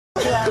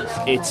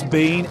It's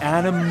been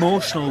an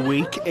emotional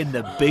week in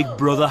the Big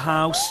Brother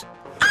house.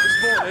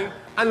 This morning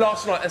and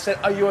last night and said,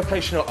 are you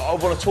okay, Chanel? I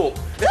want to talk.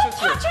 Don't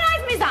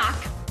patronise me, Zach!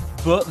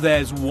 But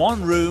there's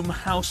one room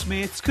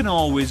housemates can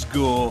always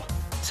go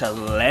to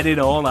let it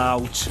all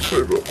out.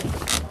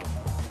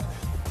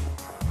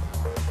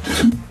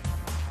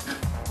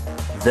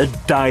 The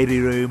diary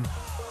room.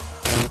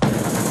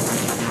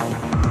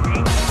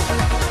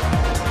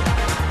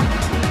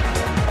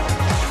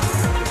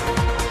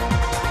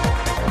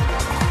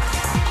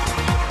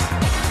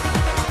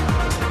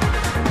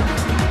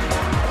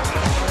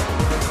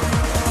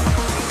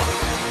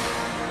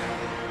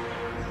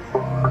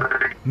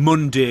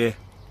 Monday,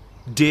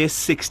 day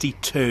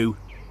 62,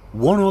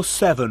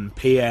 1:07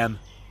 p.m.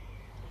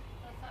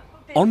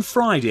 On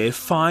Friday,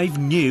 5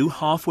 new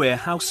halfway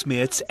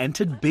housemates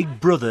entered Big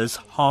Brother's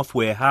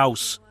halfway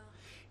house.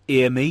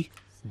 Amy,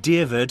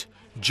 David,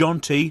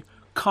 Jonty,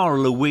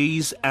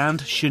 Kara-Louise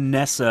and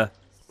Shanessa.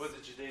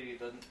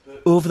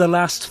 Over the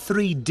last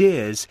 3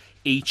 days,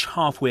 each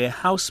halfway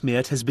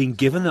housemate has been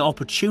given the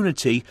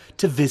opportunity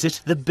to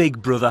visit the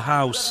Big Brother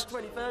house.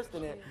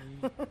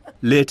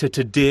 Later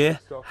today,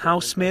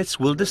 housemates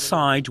will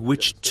decide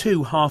which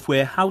 2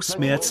 halfway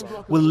housemates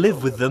will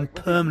live with them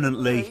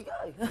permanently.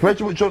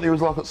 Imagine what Jonty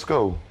was like at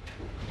school.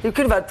 He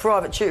could have had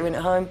private tutoring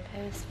at home.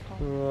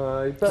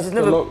 Right, that's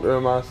the look to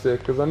him, I say,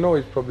 because I know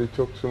he's probably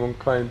took some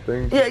unkind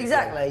things. Yeah,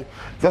 exactly.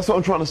 That's what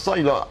I'm trying to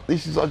say. Like, I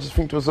just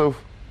think to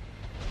myself,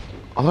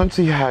 I don't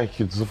see how he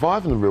could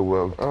survive in the real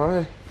world.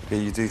 Aye. Yeah,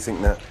 you do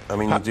think that. I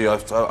mean, you do.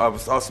 I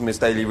was asking his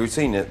daily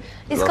routine.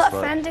 He's got a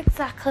friend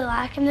exactly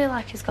like him.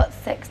 Like he's got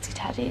 60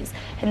 teddies,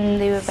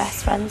 and they were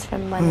best friends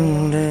from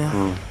when they were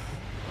young.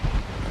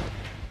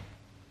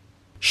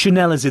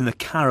 Chanel is in the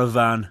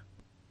caravan.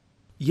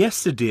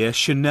 Yesterday,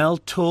 Chanel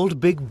told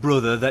Big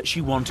Brother that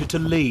she wanted to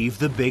leave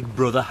the Big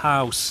Brother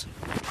house.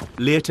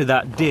 Later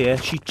that day,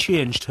 she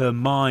changed her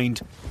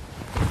mind.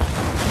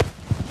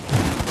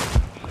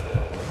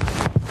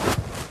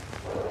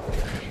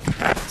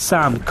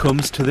 Sam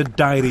comes to the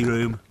diary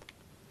room.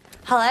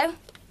 Hello?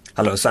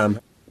 Hello, Sam.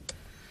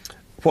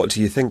 What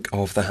do you think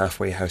of the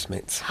halfway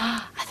housemates?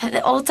 I think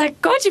they're all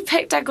dead good. You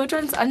picked dead good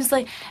ones.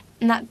 Honestly,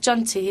 and that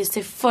Jonty is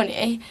so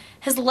funny.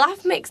 His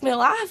laugh makes me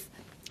laugh.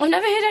 I've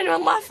never heard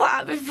anyone laugh like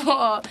that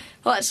before.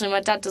 Well, actually,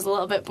 my dad does a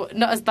little bit, but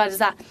not as bad as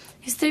that.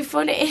 He's so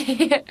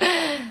funny.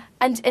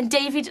 and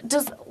David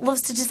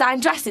loves to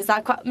design dresses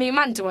like what me and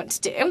Amanda want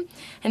to do.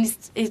 And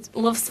he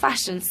loves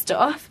fashion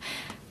stuff.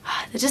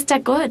 They're just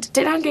dead good.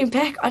 Don't know I'm going to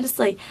pick,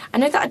 honestly. I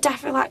know that I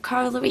definitely like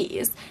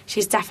Kara-Louise.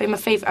 She's definitely my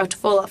favourite out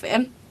of all of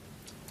them.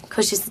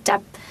 Because she's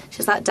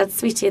like dead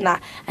sweetie in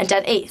that, and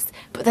dead ace.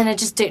 But then I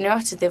just don't know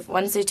out of the other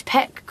ones who to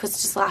pick, because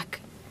it's just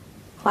like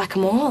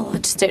them all. I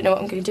just don't know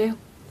what I'm going to do.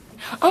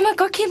 Oh my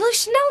God, Kimberly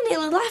Chanel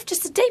nearly left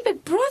just a day,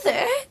 Big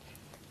Brother.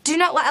 Do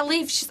not let her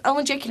leave. She's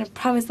only joking. I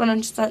promise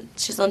 100%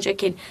 she's only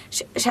joking.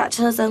 She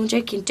actually is only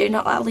joking. Do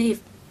not let her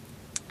leave.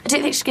 I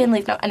don't think she's going to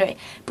leave now. Anyway,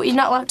 but you're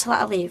not allowed to let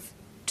her leave.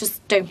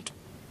 Just don't.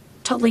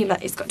 Tell Liam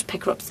that he's got to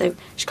pick her up so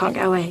she can't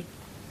get away.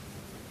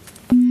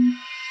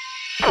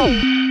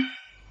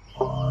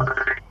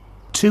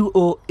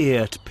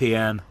 2:08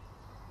 p.m.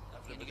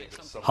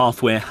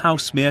 Halfway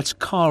housemates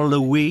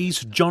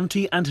Kara-Louise,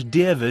 Jonty and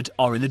David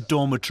are in the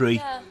dormitory.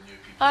 Yeah.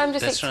 I'm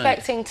just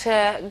expecting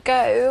to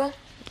go.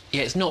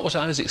 Yeah, it's not what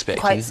I was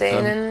expecting. Quite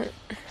soon. And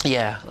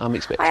yeah, I'm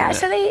expecting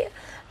actually,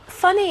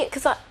 funny,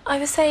 because I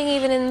was saying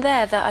even in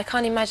there that I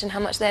can't imagine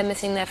how much they're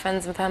missing their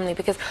friends and family,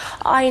 because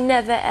I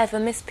never ever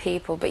miss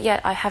people, but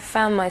yet I have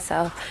found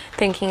myself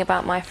thinking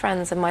about my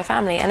friends and my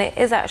family, and it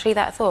is actually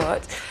that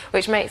thought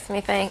which makes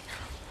me think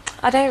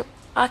I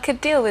could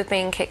deal with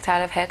being kicked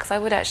out of here, because I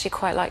would actually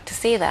quite like to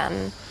see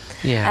them.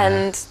 Yeah.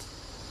 And,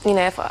 you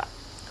know, if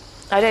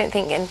I don't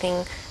think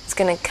anything is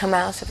going to come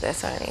out of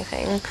this or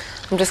anything.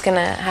 I'm just going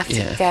to have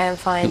to go and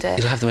find it.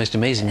 You'll have the most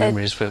amazing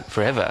memories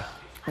forever.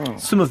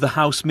 Some of the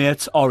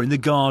housemates are in the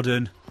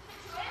garden.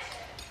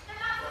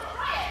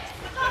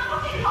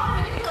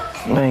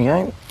 There you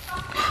go.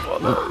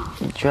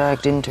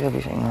 Dragged into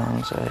everything,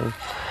 man, so...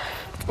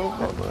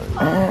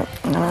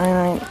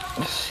 no,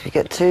 if you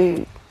get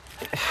too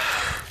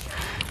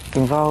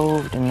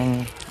involved and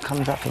then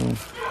comes up in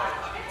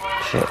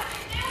shit.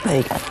 There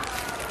you go.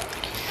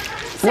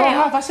 What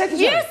have I said to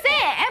you? You say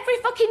it every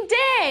fucking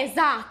day,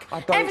 Zach.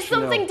 Every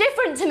something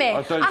different to me.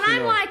 And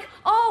I'm like,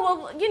 oh,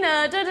 well, you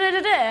know,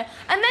 da-da-da-da.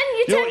 And then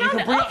you turn around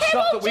and, okay,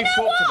 well, do you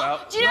know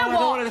what? Do you know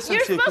what?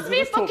 You're supposed to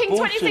be a fucking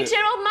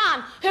 26-year-old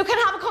man who can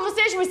have a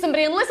conversation with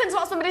somebody and listen to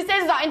what somebody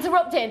says without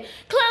interrupting.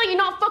 Clearly, you're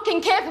not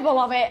fucking capable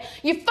of it.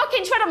 You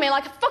fucking tread on me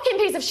like a fucking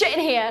piece of shit in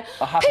here.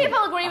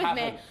 People agree with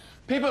me.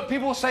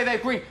 People say they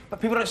agree,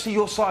 but people don't see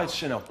your sides,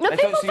 Chanel. No,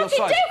 people fucking do.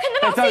 Can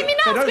they not see me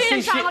now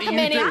screaming trying like a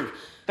maniac?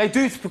 They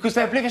do, because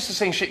they're oblivious to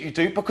seeing shit you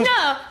do, because...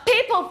 No,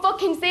 people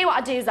fucking see what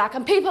I do, Zach,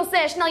 and people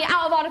say, Chanel, you're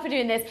out of order for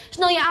doing this.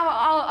 Chanel, you're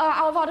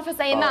out of order for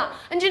saying that.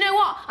 And do you know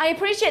what? I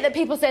appreciate that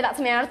people say that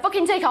to me, and I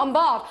fucking take it on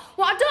board.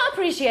 What I don't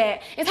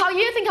appreciate is how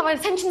you think I'm an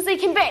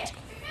attention-seeking bitch.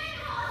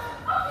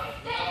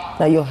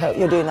 No,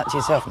 you're doing that to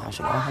yourself now,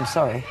 Chanel. I'm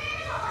sorry.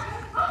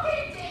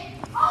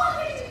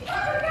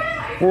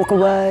 Walk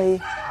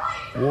away.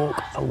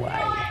 Walk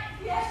away.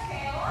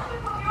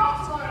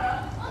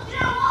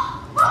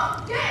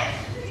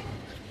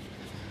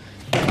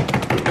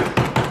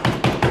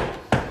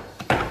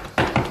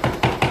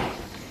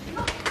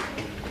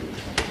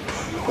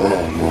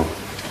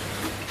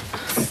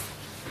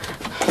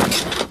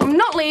 I'm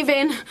not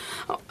leaving.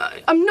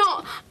 I'm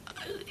not.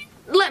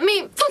 Let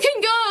me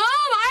fucking go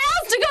home. I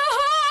have to go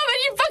home, and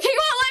you fucking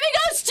won't let me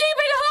go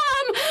stupid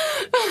home.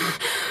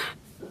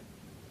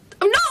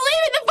 I'm not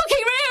leaving the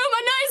fucking room.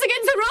 I know it's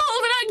against the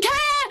rules. I don't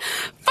care.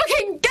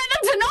 Fucking get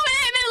them to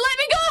nominate me and let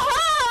me go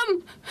home.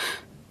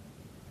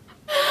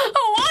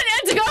 I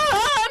wanted to go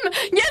home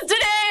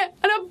yesterday,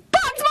 and I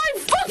packed my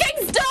fucking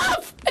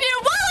stuff, and you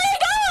won't let me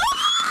go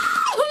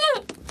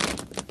home.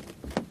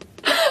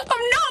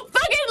 I'm not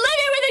fucking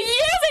living with a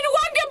using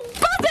wanker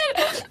bastard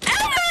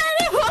ever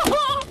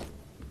anymore.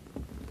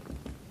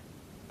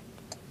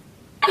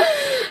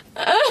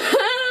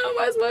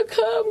 Where's my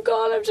comb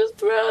gone? I've just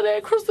thrown it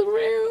across the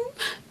room.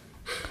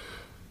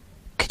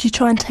 Could you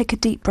try and take a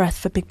deep breath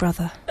for Big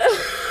Brother?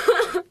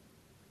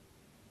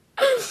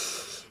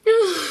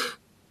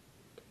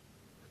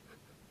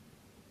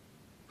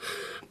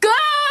 Go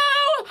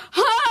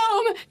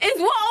home is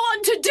what I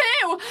want to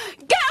do.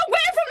 Get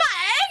away from that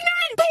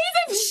ignorant piece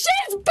of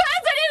shit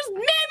person who's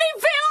made me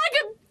feel like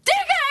a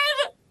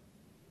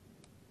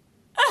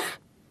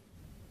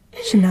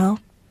dickhead. Chanel,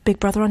 Big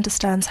Brother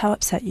understands how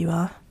upset you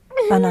are,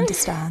 and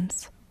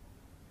understands.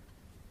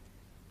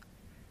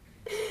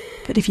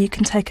 But if you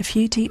can take a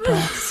few deep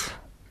breaths,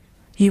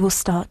 you will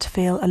start to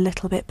feel a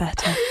little bit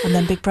better, and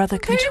then Big Brother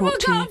can People talk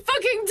to you. can't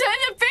fucking turn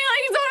the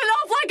feelings on and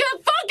off like a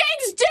fucking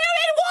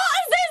stupid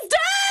water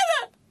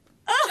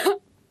system!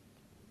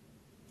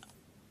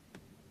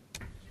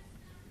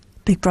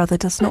 Big Brother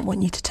does not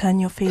want you to turn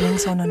your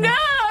feelings on and No, off.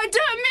 I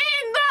don't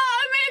mean that.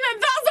 I mean that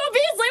that's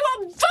obviously what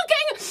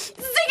fucking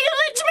Ziggy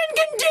Lichman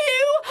can do.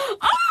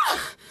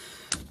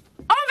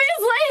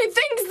 Obviously he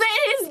thinks that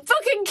he's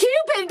fucking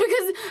Cupid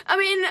because, I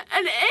mean,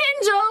 an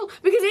angel,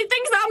 because he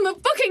thinks I'm the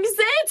fucking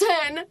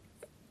Satan.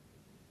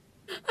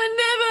 I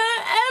never,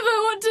 ever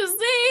want to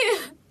see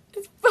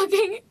this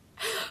fucking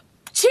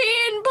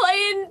cheating,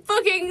 playing,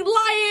 fucking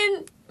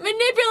lying,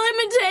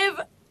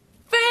 manipulative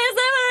face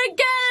ever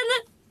again.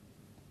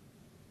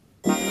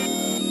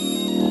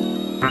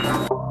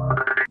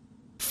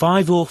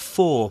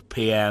 5:04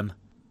 p.m.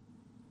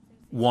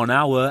 1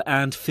 hour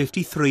and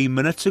 53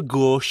 minutes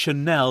ago,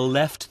 Chanel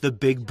left the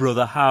Big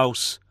Brother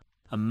house.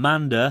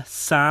 Amanda,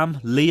 Sam,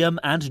 Liam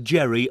and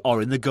Jerry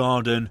are in the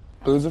garden.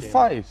 There was a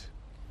fight.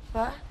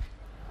 What?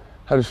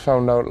 I just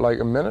found out like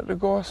a minute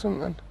ago or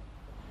something.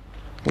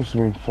 Must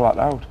have been flat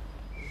out.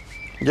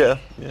 Yeah.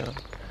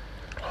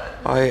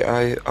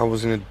 I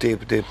was in a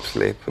deep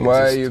sleep.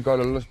 Well, you got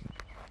to look.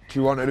 She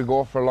wanted to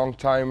go for a long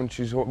time and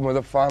she's with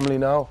her family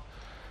now.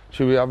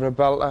 She'll be having a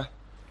belter.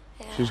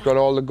 Yeah. She's got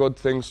all the good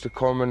things to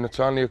come and it's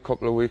only a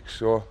couple of weeks,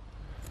 so...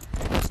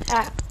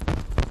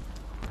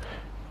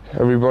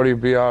 Everybody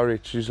be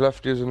alright. She's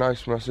left you a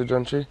nice message,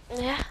 hasn't she?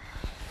 Yeah.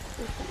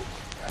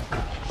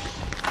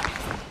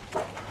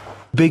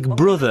 Big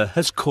Brother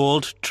has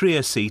called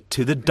Tracy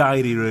to the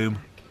diary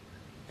room.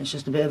 It's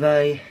just a bit of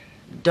a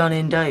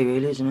done-in day,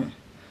 really, isn't it?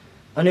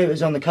 I knew it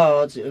was on the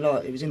cards, it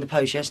was in the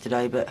post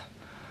yesterday, but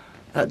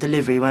that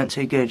delivery weren't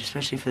too good,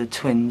 especially for the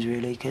twins,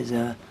 really, because,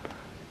 you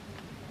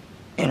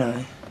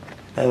know,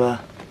 they were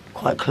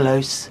quite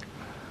close,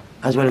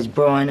 as well as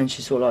Brian, and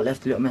she sort of like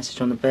left a little message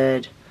on the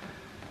bed.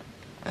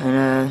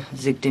 And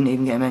Zig didn't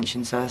even get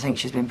mentioned, so I think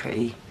she's been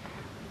pretty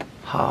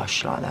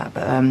harsh like that.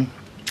 But I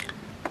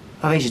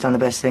think she's done the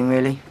best thing,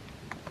 really.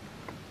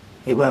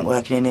 It weren't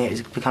working in here, it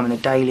was becoming a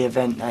daily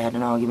event. They had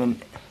an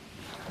argument.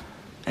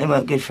 It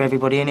weren't good for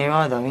everybody in here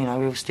either, you know,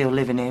 we were still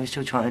living here, we were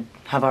still trying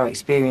to have our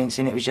experience,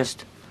 and it was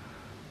just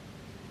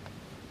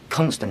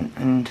constant,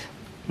 and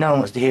no one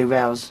wants to hear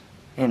rows,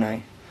 you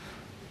know.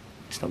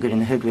 It's not good in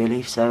the hood,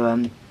 really,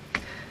 so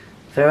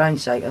for her own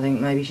sake, I think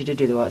maybe she did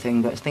do the right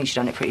thing, but I think she's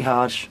done it pretty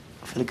hard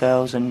for the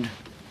girls, and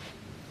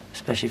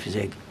especially for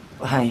Zig.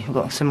 But hey, we've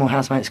got some more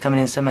housemates coming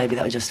in, so maybe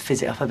that'll just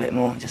fizz it up a bit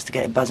more, just to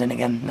get it buzzing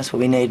again. That's what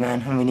we need,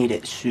 man, and we need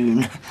it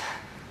soon,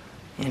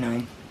 you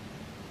know.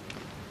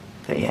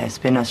 But yeah, it's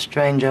been a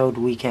strange old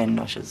weekend,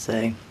 I should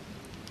say.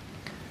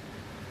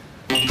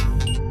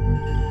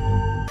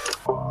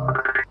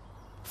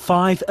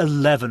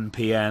 5:11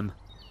 p.m.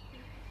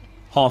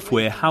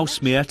 Halfway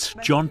housemates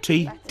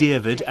Jonty,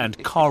 David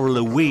and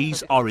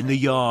Kara-Louise are in the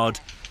yard.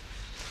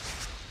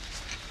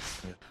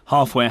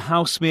 Halfway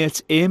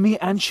housemates Amy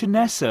and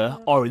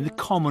Shanessa are in the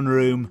common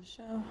room.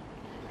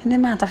 Isn't it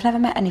mad? I've never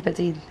met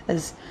anybody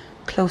as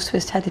close to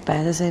his teddy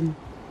bear as him.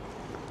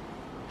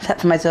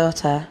 Except for my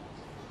daughter.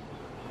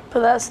 But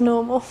that's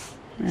normal.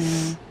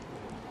 Mm.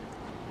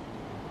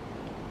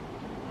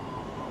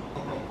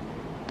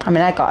 I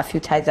mean, I got a few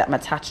teddies that I'm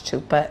attached to,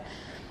 but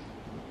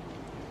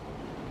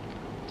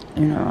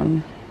you know,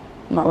 I'm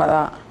not like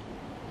that.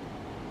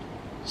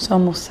 It's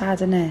almost sad,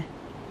 isn't it?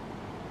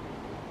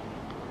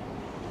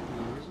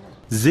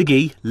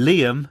 Ziggy,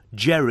 Liam,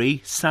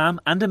 Jerry, Sam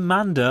and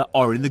Amanda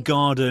are in the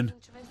garden.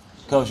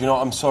 Girls, you know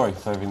what? I'm sorry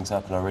for everything that's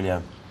happened. I really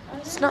am.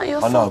 It's not your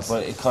I know, fault.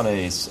 but it kind of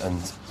is,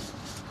 and...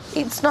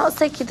 It's not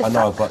Sicky the I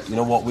know, but you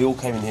know what? We all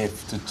came in here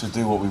to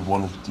do what we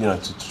wanted, you know,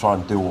 to try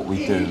and do what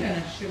we do.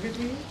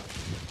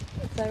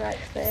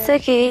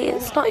 Sicky,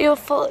 it's not your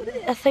fault.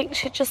 I think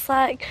she just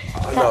like...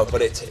 I know,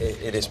 but it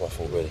is my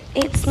fault, really.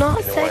 It's not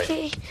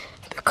Sicky,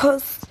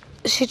 because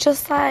she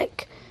just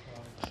like...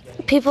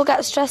 People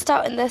get stressed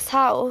out in this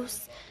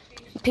house.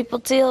 People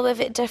deal with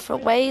it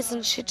different ways,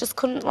 and she just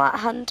couldn't, like,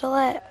 handle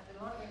it.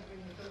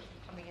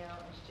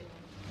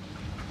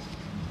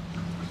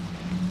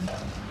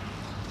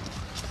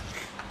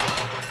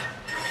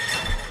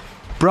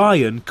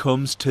 Brian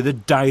comes to the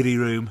diary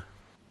room.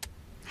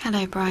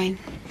 Hello, Brian.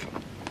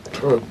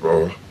 Hi,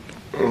 Brian.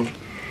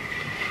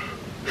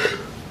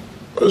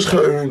 I just came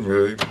in,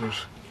 really, because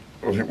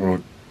I didn't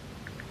want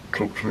to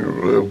talk to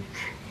anyone else.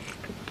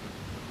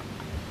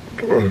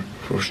 I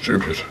feel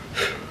stupid.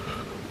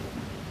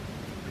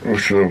 I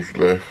wish I was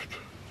left.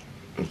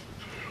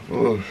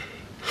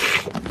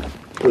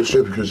 It's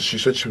sad because she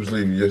said she was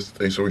leaving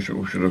yesterday, so we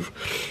should have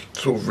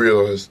sort of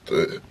realised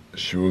that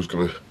she was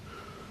going to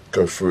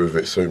go through with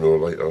it sooner or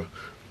later.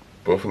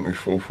 But I think we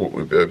all thought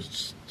we'd be able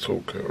to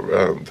talk her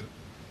around,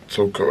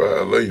 talk her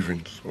out of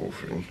leaving, sort of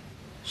thing.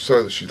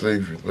 Sad that she's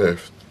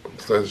left. I'm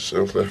glad that she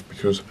was left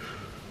because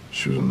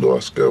she was a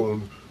nice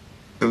girl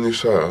in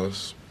this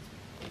house.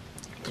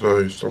 I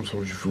don't know,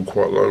 sometimes you feel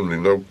quite lonely.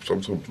 No,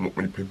 sometimes not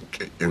many people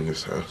get in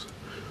this house.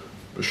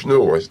 But she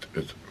never always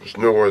did. She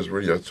never always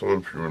really had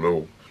time for you and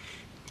all,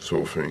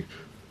 sort of thing.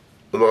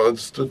 And I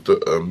understood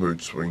that her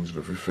mood swings and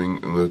everything,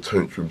 and her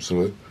tantrums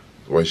and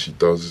the way she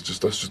does,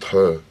 that's just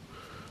her.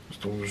 It's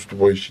just the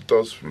way she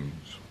does things.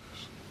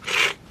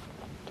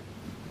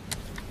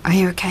 Are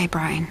you okay,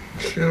 Brian?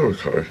 Yeah,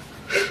 okay.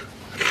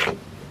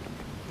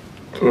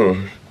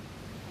 I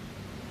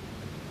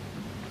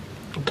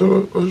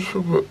just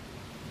feel like...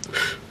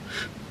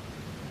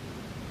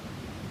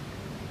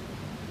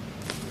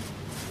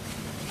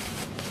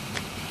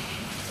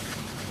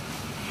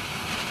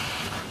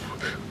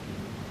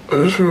 I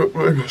just feel like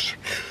maybe I should...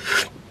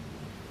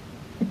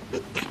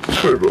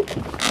 Sorry about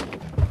that.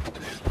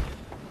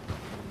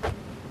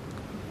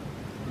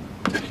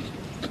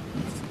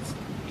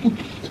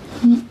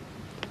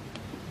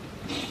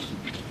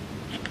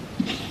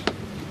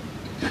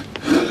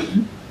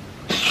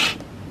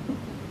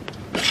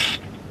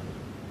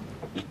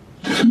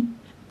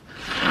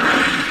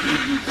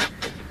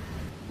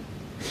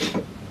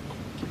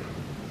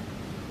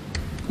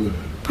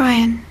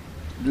 Brian?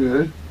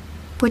 Yeah?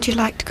 Would you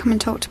like to come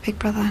and talk to Big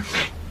Brother?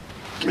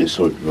 It's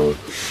like,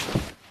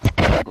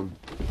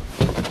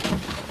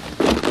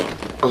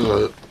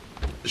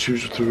 she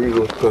was just a really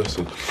nice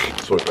person.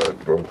 Sorry about that,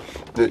 bro.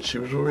 Yeah, she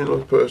was a really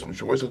nice person.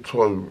 She always had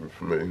time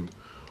for me. And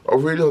I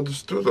really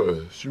understood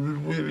her. She was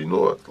really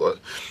nice. Like,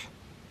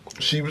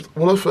 she was,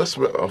 when I first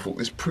met her, I thought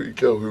this pretty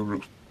girl who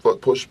looked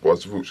like Posh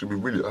Spice, I thought she'd be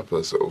really happy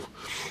herself.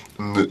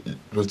 And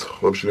by the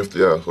time she left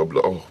the house, I'd be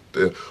like, oh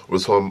dear. By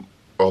the time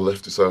I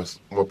left this house,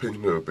 my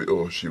opinion of her would be,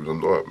 oh, she was a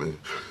nightmare,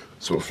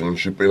 sort of thing.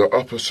 She'd be like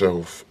up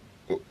herself.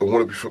 I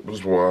want to be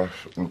footballer's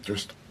wife, and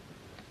just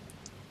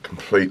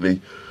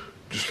completely,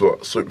 just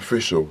like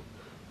superficial.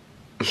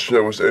 And she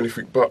never was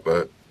anything but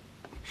that,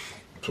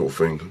 sort of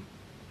thing.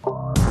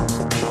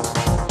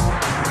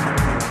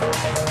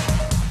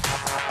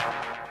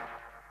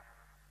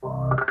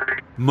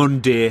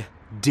 Monday,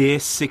 day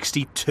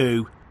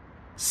 62,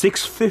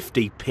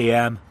 6:50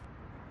 p.m.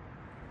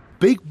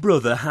 Big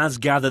Brother has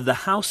gathered the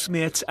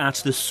housemates at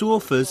the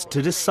sofas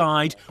to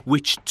decide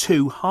which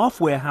two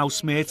halfway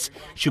housemates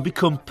should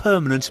become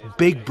permanent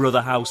Big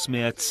Brother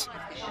housemates.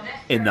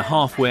 In the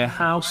halfway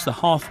house, the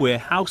halfway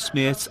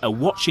housemates are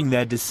watching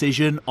their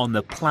decision on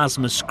the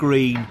plasma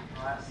screen.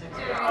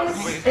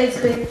 This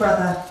is Big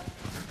Brother.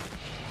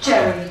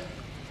 Jerry,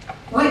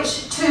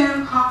 which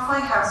two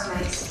halfway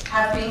housemates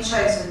have been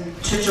chosen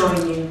to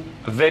join you?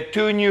 The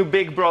two new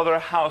Big Brother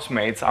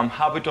housemates, I'm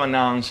happy to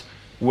announce,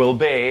 will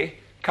be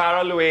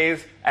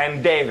Kara-Louise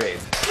and David.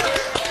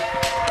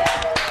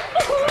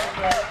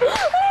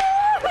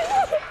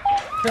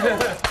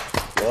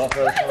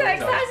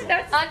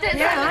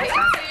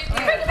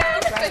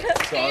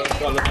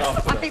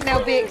 I think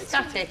they'll be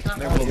ecstatic.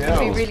 It'll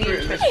be really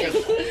interesting.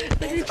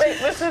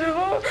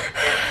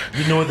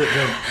 You know that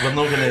we're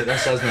not going to,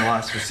 this isn't the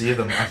last we see of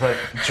them. I thought,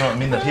 do you know what I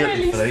mean? They're here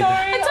really for Friday.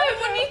 sorry. I don't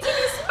want you to be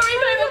sorry,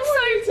 but I'm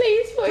so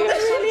pleased for you.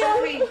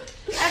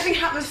 Everything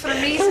happens for a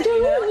reason,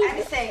 you know?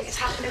 Anything is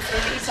happening for a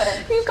reason.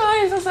 You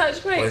guys are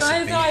such great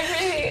Listen, guys.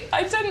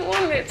 I didn't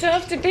want it to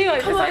have to be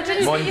like this. I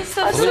didn't Come on. I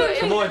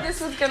thought that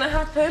this was going to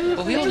happen.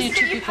 Well, we all knew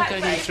two people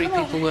going in, three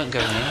people weren't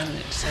going in.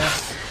 It's,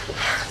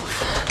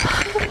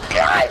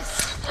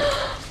 Guys!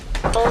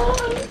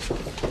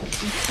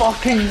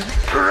 Fucking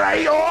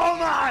great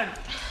woman!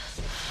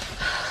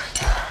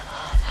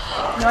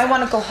 No, I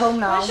want to go home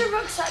now. Where's your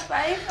rucksack,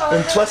 babe?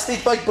 And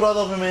twisted Big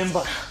Brother,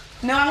 remember?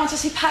 No, I want to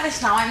see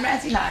Paris now. I'm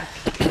ready now.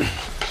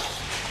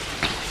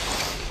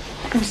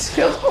 I just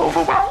feel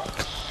overwhelmed.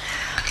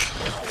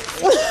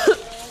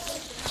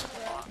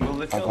 Will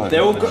They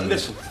all got,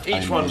 listen,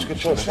 each one's got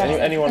choice.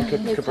 Anyone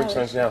could bring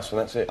something else, and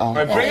that's it.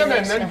 Right, bring him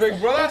in then, big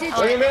brother.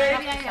 Bring him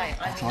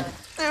in.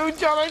 Oh,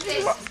 John, this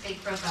is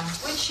Big Brother.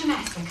 Would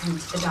Shanessa come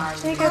to the diary?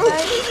 There you go,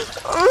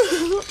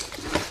 babe.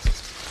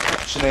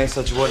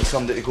 Sinead, do you want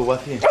somebody to go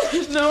with you?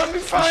 No, I'll be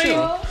fine.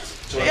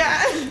 Sure.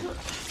 Yeah.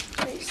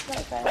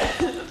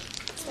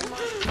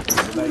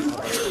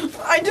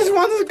 I just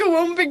want to go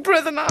home, Big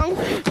Brother, now.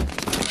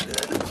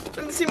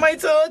 And see my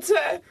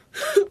daughter.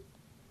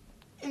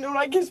 You know,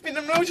 like, it's been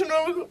an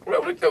emotional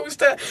roller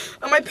coaster.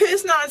 And my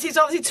personality is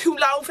obviously too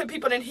loud for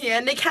people in here,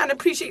 and they can't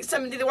appreciate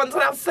somebody that wants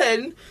to have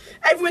fun.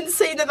 Everyone's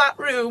saying in that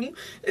room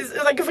is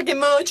like a fucking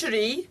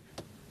mortuary.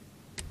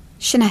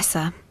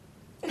 Shanessa,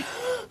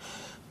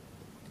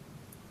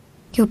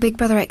 your Big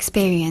Brother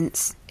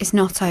experience is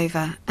not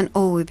over, and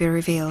all will be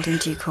revealed in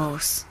due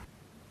course.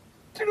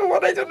 Do you know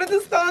what? I don't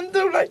understand,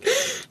 though. Like,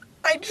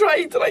 I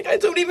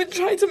don't even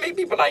try to make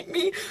people like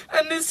me.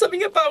 And there's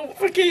something about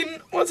fucking,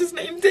 what's his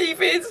name,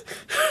 David,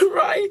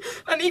 right?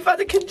 And he's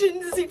had a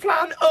contingency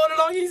plan all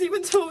along. He's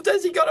even told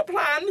us he got a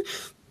plan.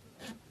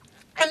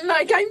 And,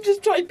 like, I'm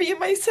just trying being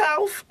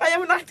myself. I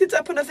haven't acted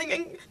up on a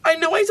thing. I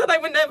know I said I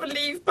would never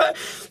leave, but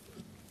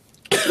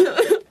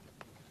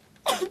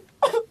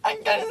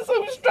I'm getting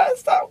so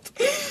stressed out.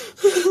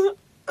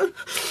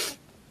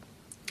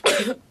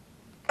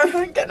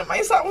 I'm getting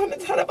myself in a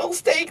terrible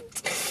state.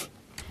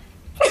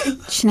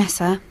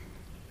 Shanessa,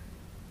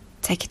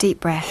 take a deep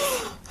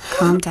breath.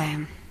 Calm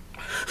down.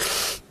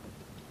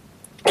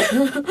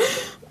 It's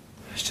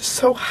just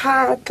so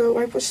hard, though.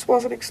 I just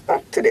wasn't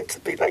expecting it to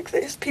be like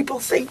this. People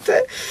think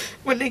that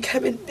when they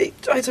come in,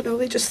 I don't know,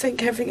 they just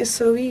think everything is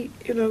so,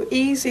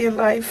 easy in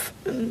life.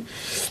 And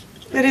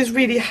it is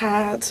really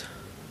hard.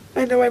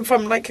 I know I'm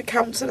from, like, a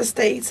council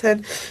estate,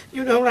 and,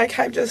 like,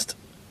 I'm just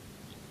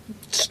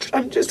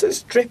a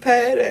stripper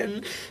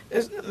and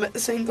a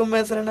single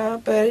mother and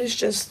that, but it's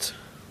just,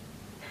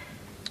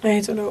 I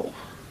don't know.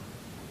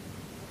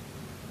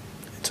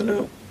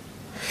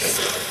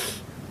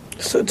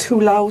 So too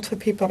loud for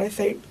people, I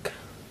think.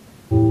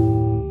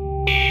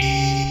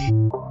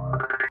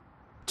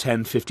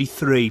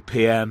 10:53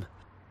 p.m.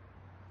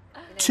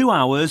 2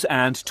 hours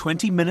and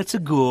 20 minutes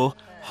ago,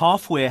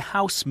 halfway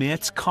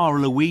housemates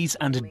Kara-Louise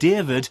and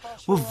David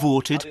were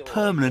voted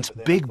permanent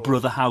Big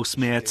Brother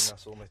housemates.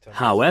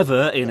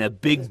 However, in a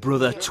Big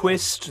Brother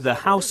twist, the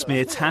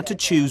housemates had to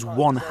choose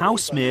one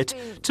housemate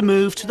to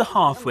move to the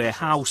halfway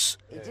house.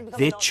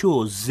 They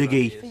chose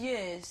Ziggy.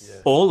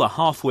 All the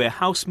halfway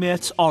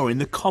housemates are in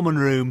the common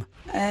room.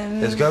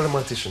 There's a girl in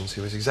my auditions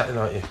who was exactly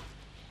like you.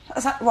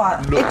 Is that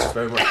right? Looks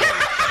very much like you.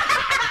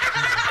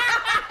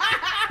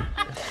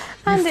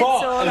 And it's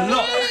all fought a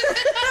lot.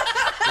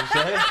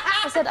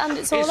 I said, and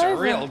it's all over. It's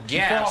a real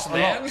gas,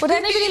 man. Would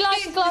anybody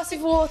like a glass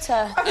of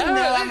water?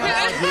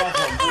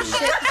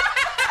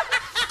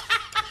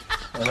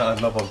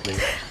 I'd love one,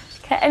 please.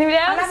 Okay, anybody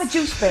else? I'll have a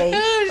juice, babe.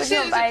 What do you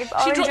want, babe? She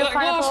Orange dropped or that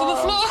glass on the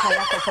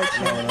pineapple?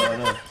 floor.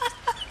 No.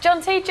 John,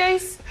 tea,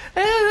 juice?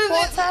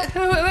 Water?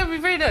 That'd be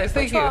very nice,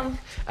 thank Which you. one?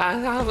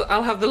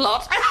 I'll have the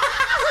lot.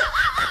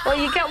 Well,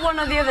 you get one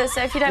or the other,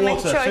 so if you don't make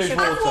a choice... choose you'll-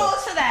 water.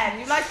 Water then.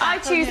 You like I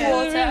choose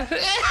water.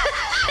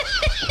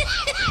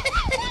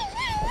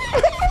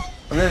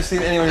 I've never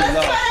seen anyone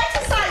laugh.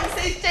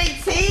 Exercises,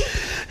 JT.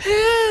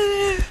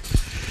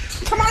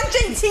 Come on,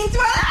 JT, do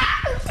it.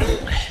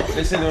 I've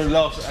never seen anyone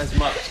laugh as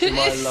much in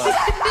my life.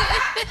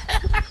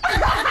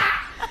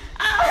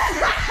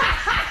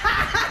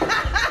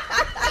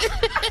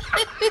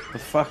 The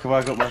fuck have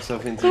I got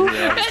myself into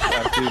here?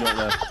 I do not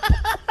know.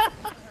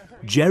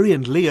 Jerry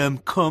and Liam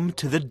come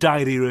to the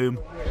diary room.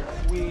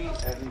 We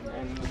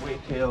and wait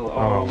till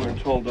we're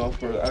told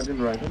off. I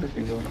didn't write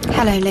anything down.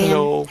 Hello, Liam.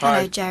 Hello.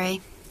 Hi. Jerry.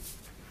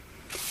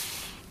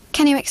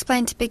 Can you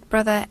explain to Big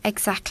Brother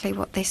exactly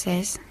what this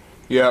is?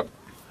 Yep.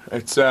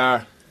 It's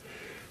a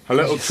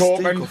little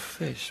talking. Steak or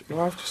fish?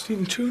 No, I've just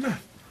eaten tuna.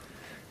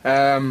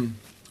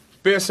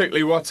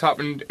 Basically, what's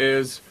happened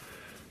is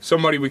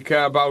somebody we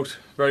care about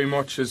very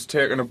much has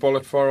taken a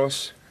bullet for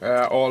us,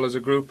 all as a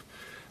group.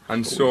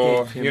 And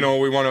so,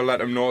 we want to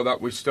let him know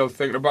that we're still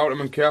thinking about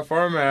him and care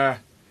for him. A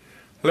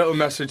little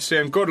message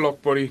saying, good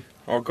luck, buddy,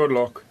 or good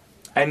luck.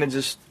 And it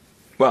just,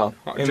 well,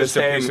 in Just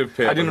the a piece same, of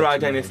paper I didn't that's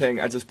write in the anything,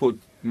 I just put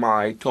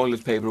my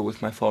toilet paper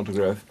with my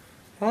photograph.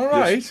 All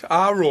right,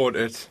 I wrote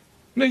it.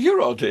 No, you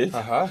wrote it.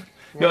 Uh-huh.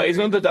 No, it's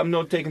not that I'm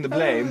not taking the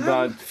blame,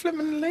 but...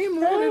 Flippin'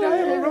 Liam wrote it, I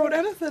haven't wrote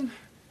anything.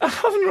 I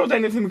haven't wrote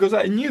anything because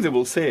I knew they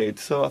will say it,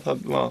 so I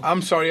thought, well...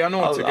 I'm sorry, I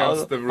know it's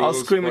against the rules.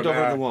 I'll scream it but,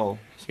 over the wall.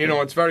 You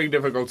know, it's very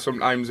difficult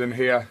sometimes in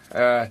here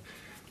to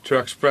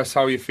express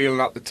how you're feeling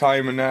at the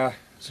time, and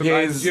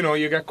sometimes,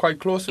 you get quite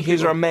close to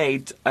He's people. our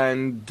mate,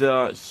 and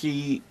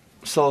he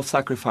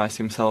self-sacrificed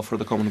himself for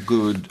the common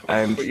good,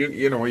 and... But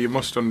you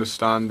must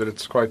understand that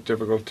it's quite a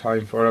difficult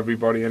time for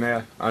everybody in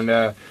here,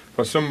 and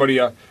for somebody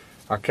I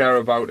care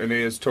about, and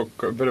he has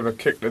took a bit of a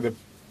kick to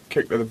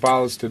the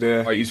balls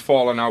today. He's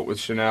fallen out with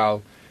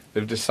Chanel.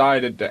 They've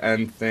decided to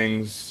end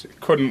things. It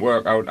couldn't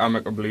work out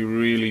amicably,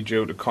 really,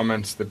 due to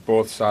comments that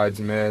both sides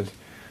made.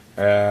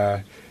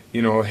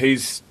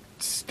 He's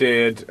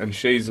stayed and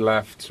she's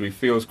left, so he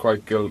feels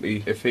quite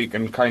guilty. If he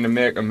can kind of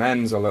make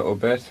amends a little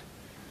bit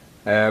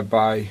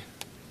by,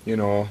 you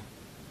know,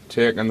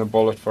 taking the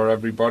bullet for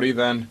everybody,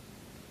 then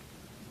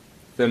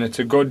it's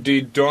a good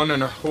deed done,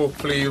 and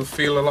hopefully he'll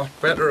feel a lot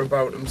better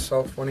about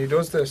himself when he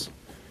does this.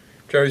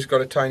 Jerry's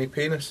got a tiny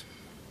penis.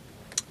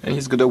 And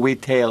he's got a wee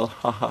tail.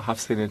 Haha, I've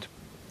seen it.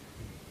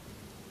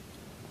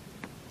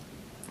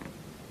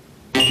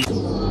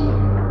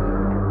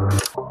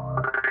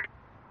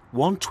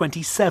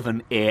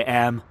 (1:27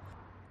 a.m).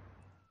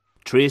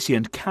 Tracy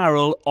and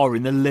Carol are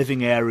in the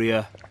living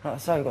area. Right,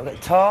 so we've got a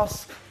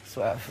task.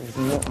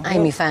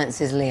 Amy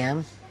fancies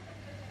Liam.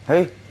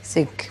 Who?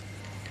 Zig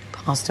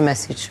passed a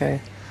message through.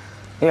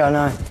 Yeah, I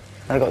know.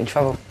 They got in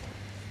trouble.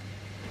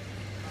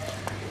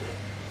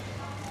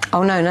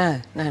 Oh,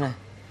 no.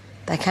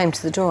 They came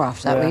to the door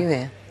after that, were you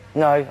here?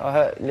 No, I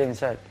heard Liam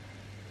said.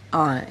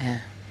 All right, yeah.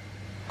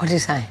 What did he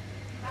say?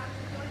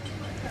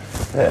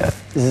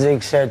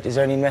 Zig said, is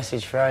there any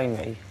message for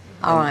Amy?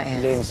 All right,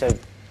 yeah. Liam said,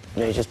 you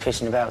know, he's just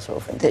pissing about sort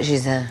of thing. That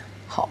she's a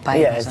hot baby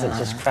Yeah, or something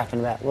just like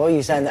crapping about. What are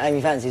you saying, that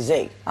Amy fancies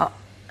Zig? Oh,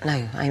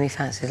 no, Amy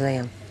fancies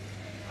Liam.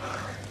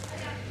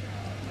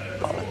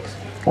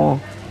 Oh.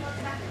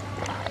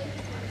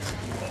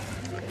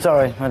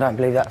 Sorry, I don't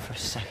believe that for a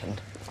second.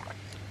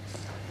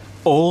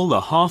 All the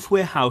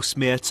halfway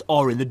housemates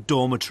are in the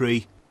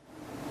dormitory.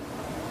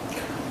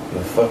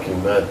 You're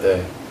fucking mad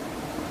day.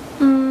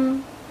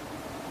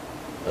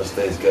 As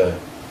days go.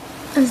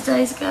 As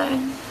days go.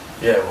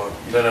 Yeah, well,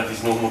 you don't have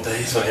these normal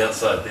days on the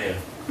outside, do you?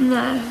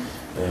 No.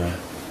 Yeah.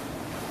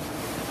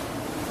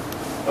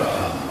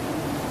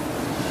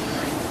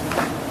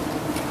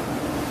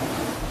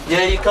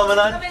 Yeah, you coming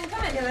on? Come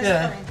in.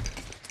 Yeah.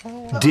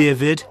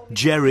 David,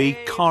 Jerry,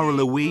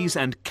 Kara-Louise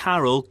and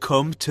Carol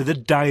come to the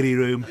diary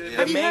room.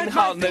 Have you heard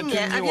my thing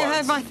yet? Have you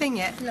heard my thing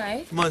yet? No.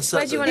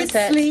 Where do you want to It's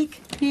sit?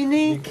 sleek,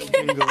 unique.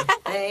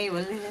 They will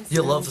listen.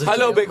 You love the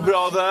Hello, big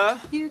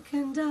brother. You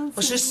can dance.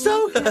 Oh, she's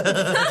so in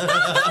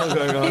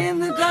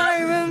the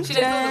diary room. She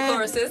knows all the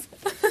choruses.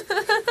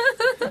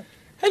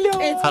 Hello.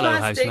 It's Hello,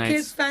 plastic, housemates.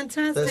 it's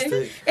fantastic.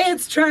 Fantastic.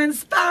 It's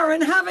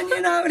transparent, haven't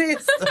you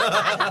noticed? How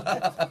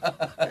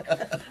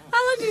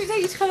long did it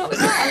take you to come up with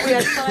that? We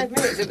had 5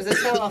 minutes, it was a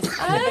task.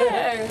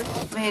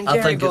 Oh. Me and I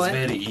Jerry think boy. it's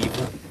very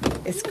evil.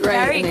 It's great.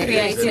 Very isn't it?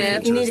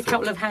 creative. You need a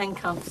couple of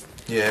handcuffs.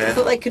 I Yeah.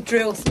 thought they could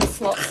drill some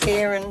slots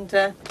here and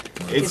It's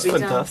it'd be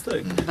done.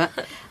 fantastic.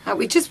 But,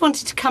 we just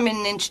wanted to come in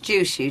and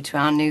introduce you to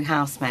our new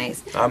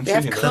housemates. I'm We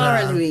have seeing it.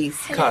 Kara-Louise.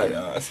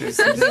 Kara, We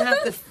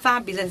have the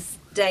fabulous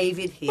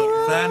David here.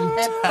 They're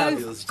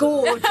Fantabulous. both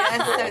gorgeous,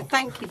 so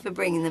thank you for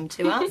bringing them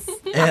to us.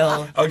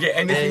 Okay,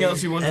 anything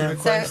else you want to So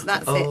request?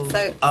 that's it.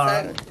 So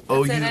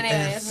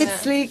R-O-U-S.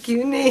 it's sleek,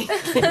 unique.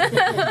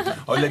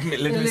 Oh, let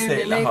me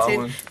say it like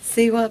how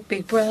See what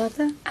Big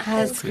Brother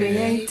has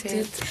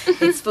created.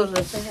 It's full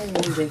of fun,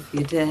 and if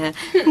you dare,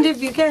 and if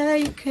you care,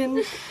 you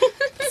can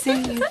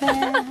see you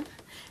there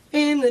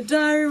in the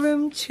diary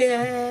room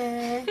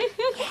chair.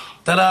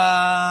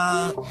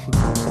 Ta-da!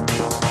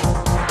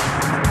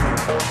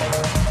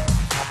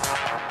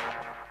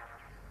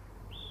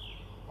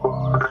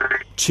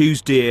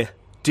 Tuesday,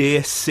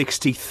 day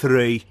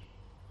 63,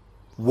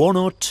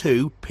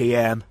 1:02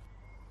 p.m.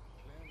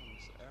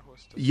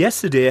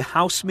 Yesterday,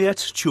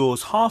 housemates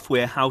chose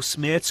halfway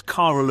housemates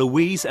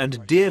Kara-Louise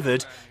and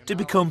David to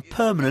become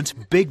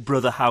permanent Big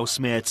Brother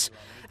housemates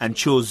and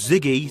chose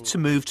Ziggy to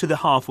move to the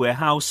halfway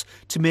house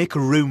to make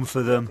room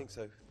for them.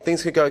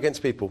 Things could go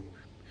against people.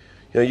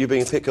 You know, you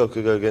being a pit girl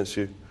could go against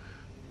you.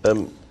 Yeah,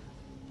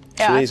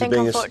 I Shanice think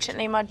being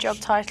unfortunately my job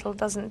title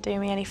doesn't do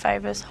me any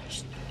favours.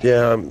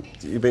 you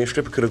being a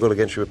stripper could have gone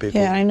against you with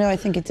people. Yeah, I know, I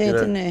think it did, You know.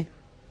 didn't it?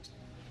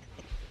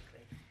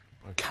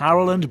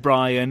 Carol and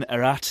Brian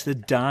are at the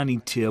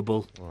dining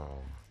table. Do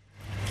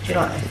you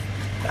like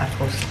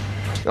apples?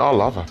 I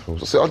love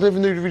apples. See, I never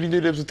really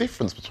knew there was a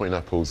difference between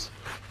apples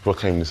before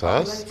I came to this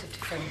house.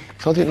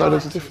 So I didn't know there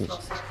was a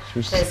difference.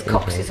 There's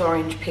Cox's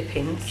Orange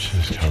Pippins,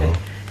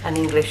 an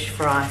English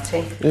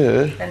variety.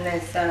 Yeah. And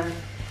there's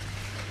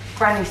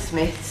Granny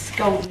Smith's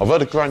Golden. I've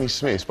heard of Granny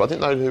Smith's, but I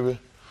didn't know who were...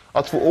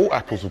 I thought all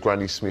apples were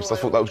Granny Smith's. I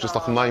thought that was just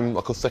like a name,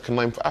 like a second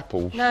name for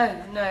apples.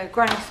 No,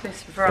 Granny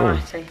Smith's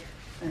variety.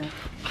 Yeah.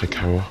 Okay,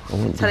 Carol, I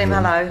won't Tell be him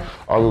long. hello.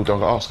 I will,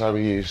 I'll ask how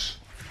he is.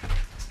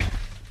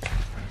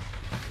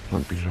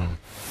 Won't be long.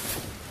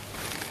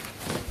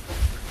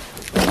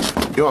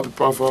 You up,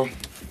 brother?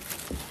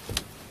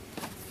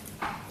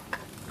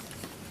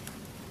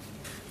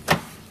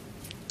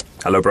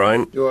 Hello,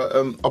 Brian. You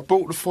right, I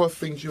bought the 5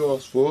 things you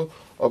asked for.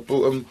 I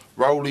bought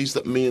rollies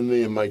that me and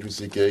Liam made with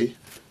Ziggy.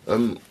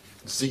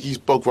 Ziggy's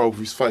bog roll with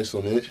his face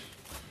on it.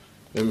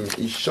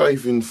 His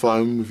shaving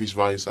foam with his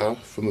razor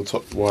from the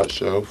top right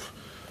shelf.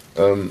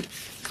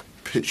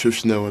 Picture of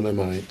Chanel and her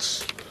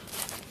mates.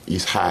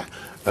 His hat.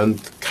 And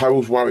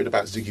Carol's worried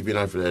about Ziggy being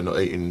over there not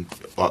eating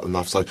like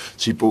enough, so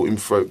she bought him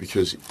fruit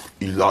because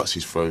he likes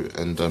his fruit,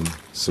 and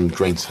some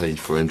green tea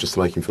for him just to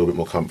make him feel a bit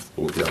more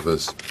comfortable with the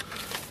others.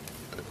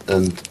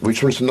 And we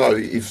just wanted to know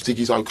if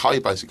Ziggy's okay,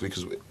 basically,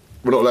 because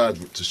we're not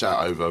allowed to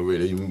shout over,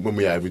 really. When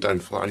we have, we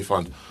don't only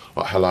find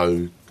like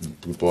hello,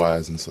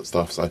 goodbyes and sort of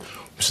stuff. So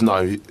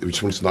we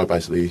just wanted to know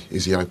basically,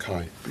 is he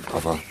okay, Big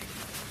Brother?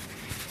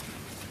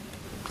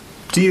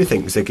 Do you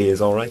think Ziggy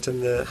is all right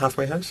in the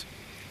halfway house?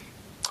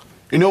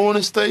 In all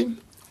honesty,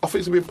 I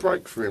think it's going to be a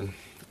break for him.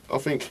 I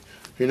think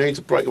he needs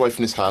to break away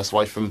from this house,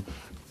 away from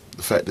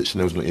the fact that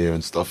Chanel's not here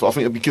and stuff. I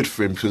think it'll be good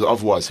for him because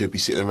otherwise he'll be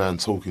sitting around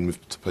talking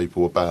to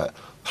people about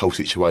the whole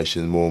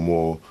situation more and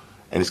more,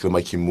 and it's going to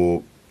make him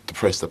more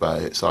depressed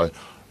about it. So,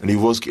 and he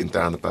was getting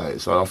down about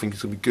it, so I think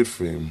it's going to be good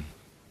for him.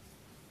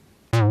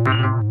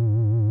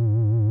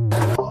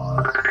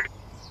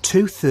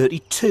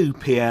 2:32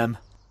 p.m.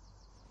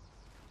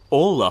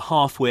 All the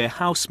halfway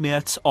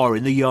housemates are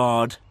in the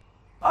yard.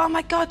 Oh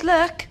my God,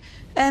 look.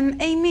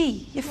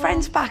 Amy, your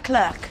friend's back,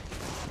 look.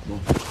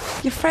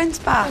 Your friend's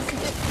back. That's a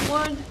different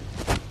one.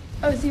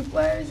 Oh, is he,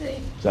 where is he?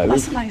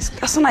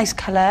 That's a nice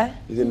colour.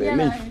 Is it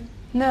Yellow.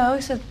 No,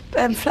 it's a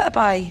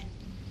flutterby.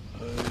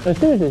 Oh,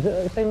 seriously, is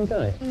that the same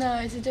guy? No,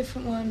 it's a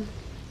different one.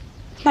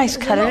 Nice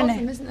There's colour, a lot isn't of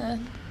them, it? isn't there?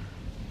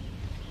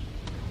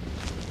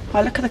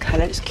 Oh, look at the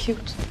colour, it's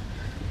cute.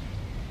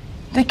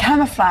 They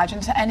camouflage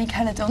into any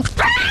colour, don't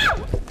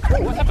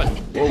they? What happened?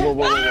 Whoa.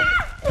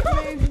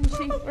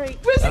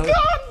 Where's he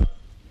gone?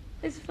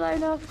 It's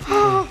flown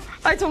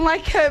off. I don't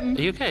like him.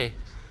 Are you okay?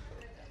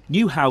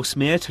 New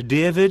housemate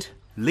David,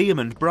 Liam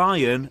and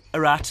Brian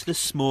are at the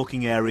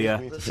smoking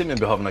area. They seem to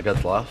be having a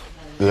good laugh.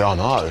 Yeah, I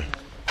know.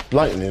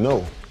 Blatantly and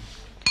all.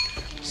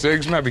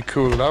 Zig's maybe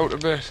cooled out a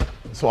bit.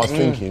 That's what I was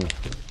thinking.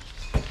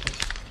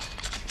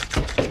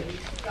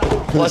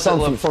 It's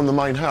something from the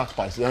main house,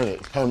 basically, isn't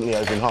it? Permanently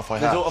over in halfway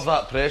They house. don't have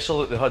that pressure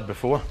that they had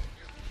before.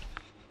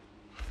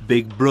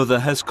 Big Brother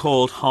has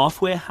called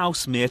halfway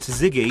housemate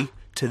Ziggy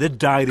to the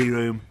diary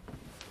room.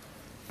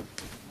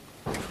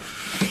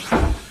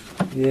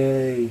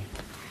 Yay.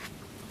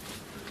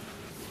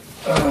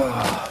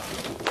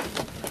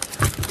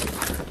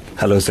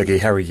 Hello, Ziggy,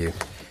 how are you?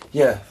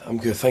 Yeah, I'm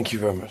good, thank you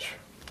very much.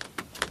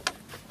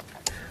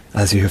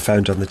 As you have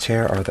found on the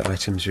chair are the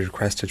items you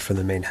requested from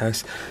the main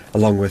house,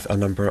 along with a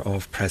number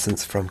of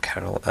presents from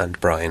Carol and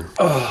Brian.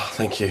 Oh,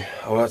 thank you.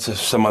 I would like to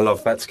send my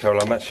love back to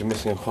Carol. I'm actually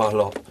missing her quite a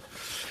lot.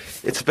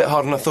 It's a bit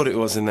harder than I thought it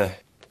was in there.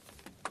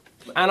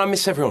 And I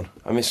miss everyone.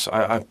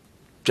 I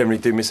generally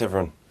do miss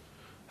everyone.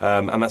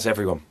 And that's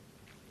everyone.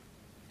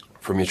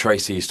 From your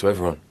Tracys to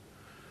everyone.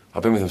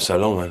 I've been with them so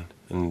long, man.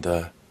 And,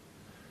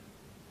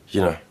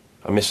 you know,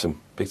 I miss them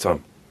big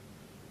time.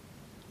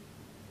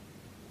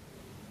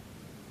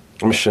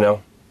 I miss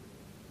Chanel.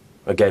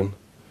 Again.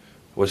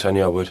 Which I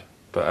knew I would.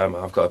 But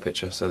I've got a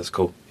picture, so that's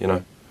cool, you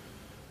know.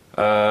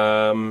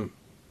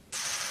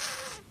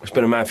 It's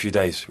been a mad few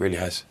days, really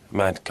has. A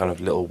mad kind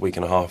of little week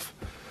and a half.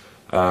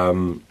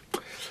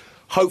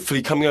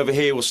 Hopefully coming over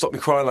here will stop me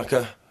crying like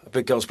a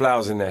big girl's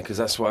blouse in there, because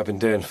that's what I've been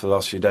doing for the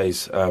last few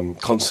days,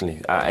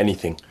 constantly, at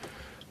anything.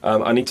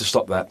 I need to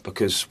stop that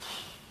because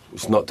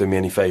it's not doing me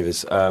any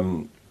favours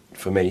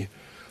for me.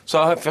 So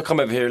I hope if I come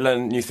over here,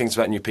 learn new things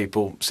about new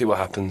people, see what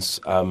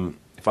happens.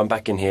 If I'm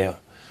back in here,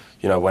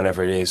 you know,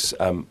 whenever it is,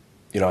 you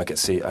know, I get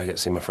to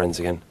see my friends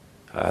again.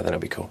 Then it'll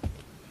be cool.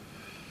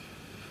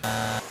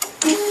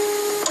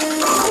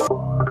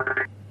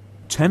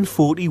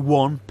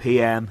 10:41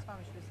 p.m.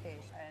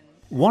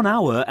 1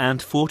 hour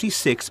and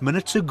 46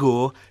 minutes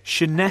ago,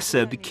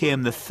 Shanessa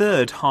became the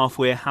third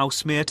halfway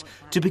housemate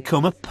to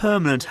become a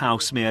permanent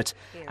housemate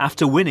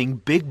after winning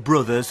Big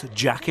Brother's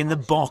Jack in the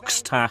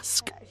Box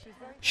task.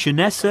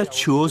 Shanessa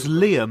chose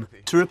Liam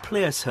to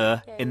replace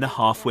her in the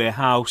halfway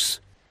house.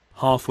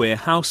 Halfway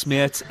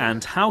housemates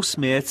and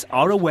housemates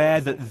are aware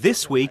that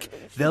this week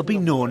there'll be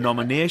no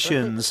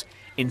nominations.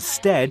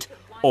 Instead,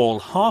 all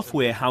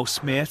halfway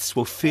housemates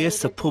will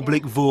face a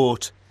public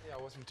vote.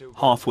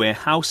 Halfway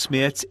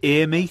housemates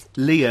Amy,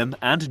 Liam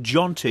and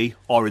Jonty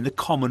are in the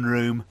common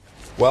room.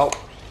 Well,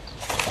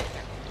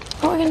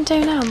 What are we going to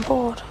do now? I'm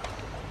bored.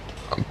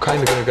 I'm kind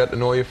of going to get to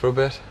know you for a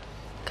bit.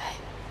 Okay.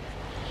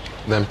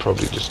 Then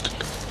probably just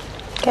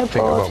Get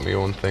think bored. about my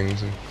own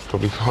things and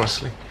probably fall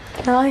asleep.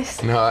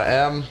 Nice. No,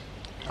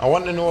 I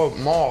want to know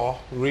more,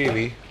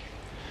 really, You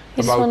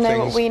just about want to know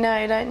things. what we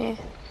know, don't you?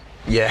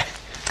 Yeah.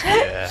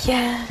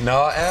 Yeah.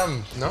 No,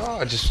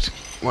 I just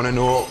want to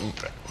know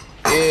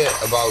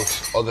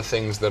about other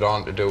things that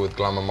aren't to do with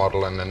glamour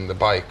modelling and the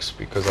bikes,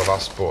 because I've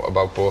asked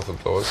about both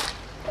of those.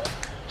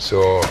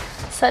 So.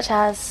 Such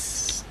as.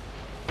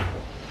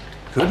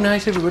 Good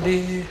night,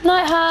 everybody.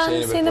 Night, Han. See you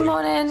in a See you in the bit,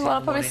 morning. Well,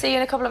 I'll probably see you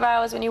in a couple of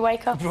hours when you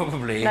wake up.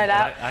 Probably. No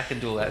doubt. I can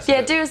do that.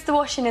 Yeah, do us the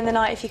washing in the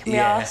night if you can be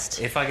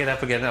asked. If I get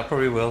up again, I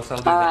probably will, so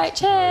I'll do All that. right,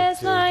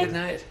 cheers. Night. Good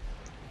night.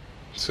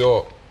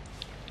 So,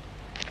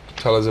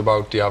 tell us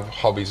about, do you have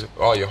hobbies?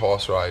 Oh, your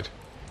horse ride.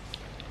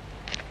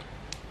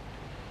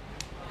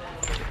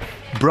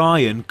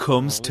 Brian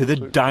comes to the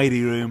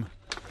diary room.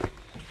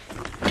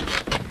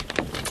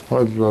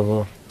 Hi,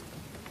 brother.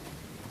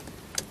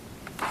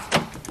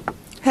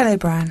 Hello,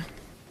 Brian.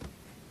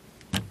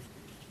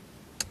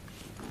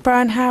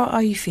 Brian, how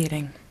are you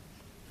feeling?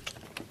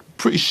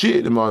 Pretty shit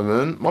at the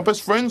moment. My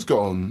best friend's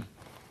gone.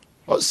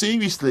 Like,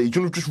 seriously, do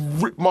you want to just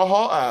rip my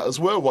heart out as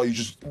well while you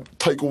just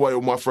take away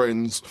all my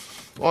friends?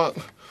 Like,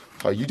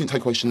 hey, you didn't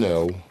take away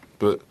Chanel,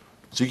 but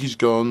Ziggy's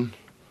gone,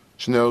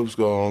 Chanel's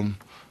gone,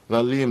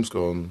 now Liam's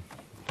gone.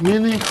 Me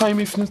and Liam came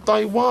here from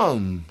day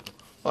one.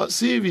 Like,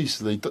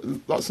 seriously,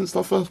 like, since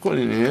I first got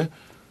in here,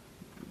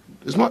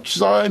 as much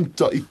as I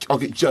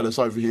get jealous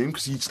over him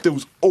because he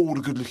steals all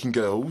the good-looking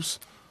girls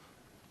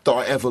that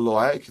I ever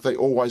like. They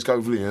always go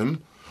with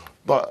Liam.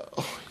 But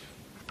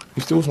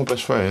he steals my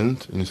best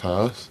friend in his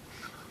house.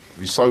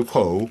 He's so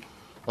cool.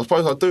 I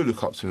suppose I do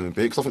look up to him a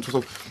bit because I think to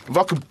myself, if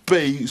I could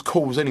be as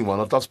cool as anyone,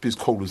 I'd just be as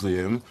cool as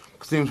Liam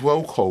because Liam's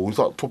well cool. He's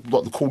like probably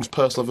like the coolest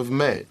person I've ever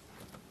met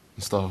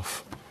and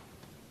stuff.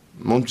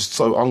 I'm just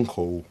so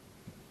uncool.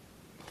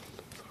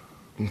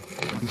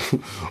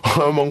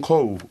 I'm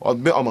uncool. I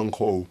admit I'm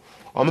uncool.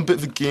 I'm a bit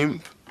of a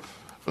gimp,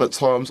 and at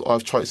times I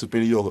have traits of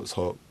being a yoghurt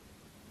top.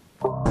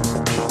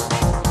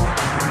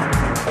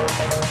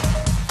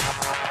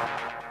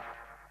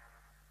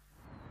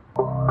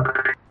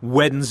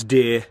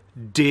 Wednesday,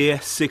 day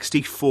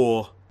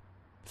 64,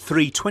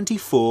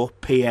 3:24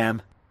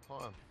 p.m.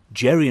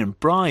 Jerry and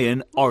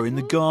Brian are in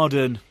the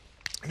garden.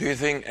 Do you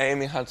think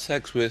Amy had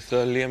sex with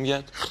Liam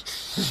yet?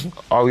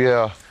 Oh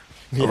yeah.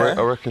 Yeah?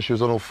 I reckon she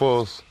was on all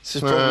fours.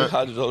 She's probably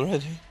had it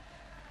already.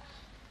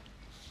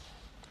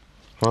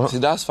 Huh? She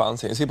does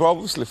fancy him. She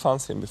probably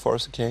fancied him before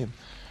she came.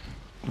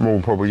 More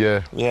probably,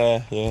 yeah.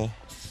 Yeah, yeah.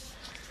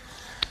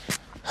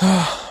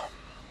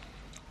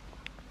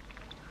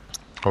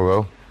 Oh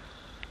well.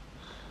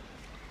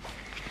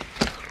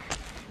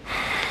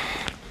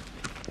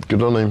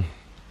 Good on him.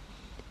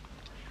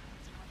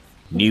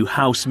 New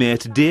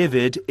housemate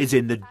David is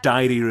in the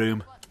diary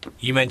room.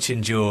 You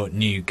mentioned your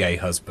new gay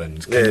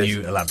husband. Can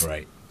you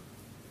elaborate?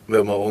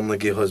 Well, my only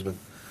gay husband.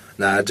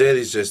 Nah,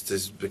 Jerry's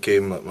just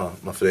became like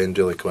my friend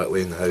really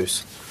quickly in the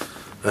house.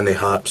 And he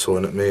harps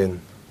on at me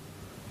and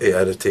he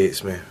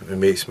irritates me. He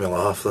makes me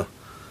laugh there.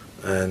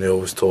 And he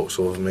always talks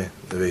over me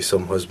the way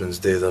some husbands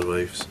do their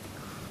wives.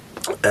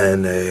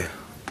 And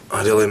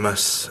I really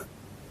miss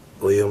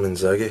Liam and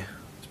Ziggy.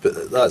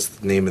 But that's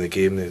the name of the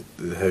game,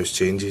 the house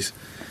changes.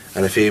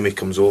 And if Amy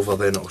comes over,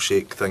 then it'll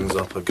shake things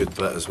up a good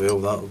bit as well.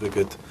 That'll be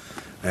good.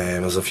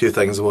 There's a few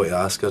things I want to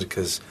ask her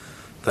because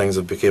things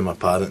have become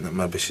apparent that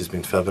maybe she's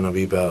been fibbing a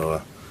wee bit,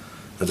 or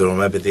I don't know,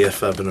 maybe they're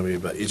fibbing a wee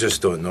bit. You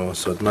just don't know.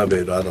 So I'd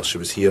maybe rather she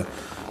was here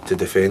to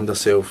defend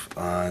herself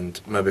and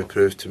maybe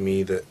prove to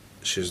me that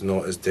she's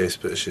not as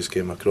desperate as she's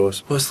came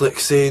across. Well, it's like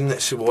saying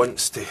that she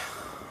wants to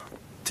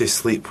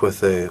sleep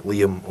with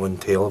Liam on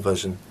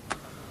television.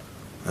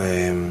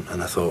 And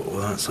I thought,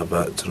 well, that's a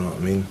bit, do you know what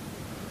I mean?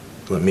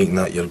 Like making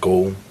that your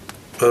goal.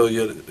 Well,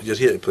 you're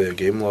here to play a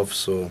game, love,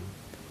 so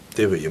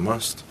do what you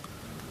must.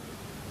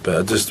 But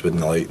I just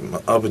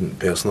I wouldn't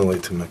personally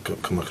like to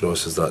come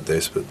across as that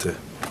desperate to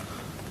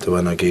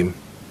win a game.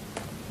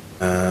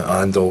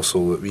 And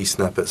also wee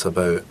snippets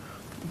about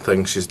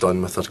things she's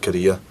done with her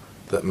career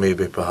that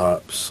maybe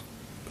perhaps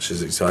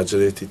she's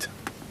exaggerated.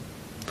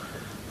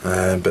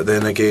 But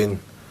then again,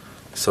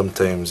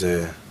 sometimes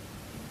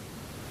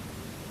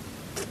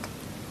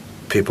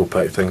people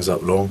pick things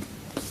up wrong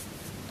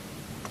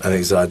and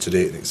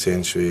exaggerate and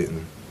accentuate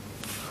and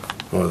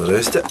all the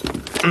rest of it.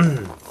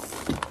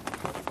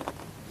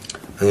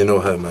 And you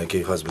know how my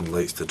gay husband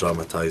likes to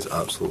dramatise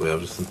absolutely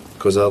everything.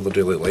 Because I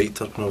really liked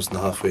her when I was in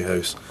the halfway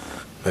house.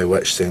 My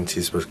witch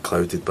senses were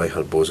clouded by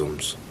her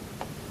bosoms.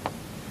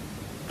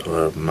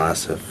 Her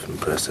massive,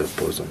 impressive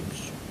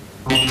bosoms.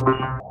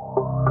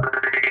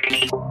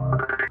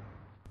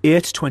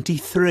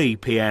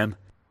 8:23 p.m.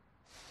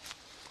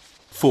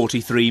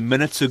 43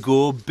 minutes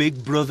ago,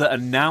 Big Brother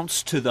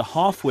announced to the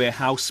halfway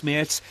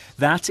housemates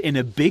that in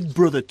a Big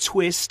Brother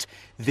twist,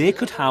 they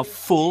could have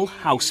full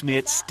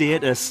housemate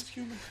status.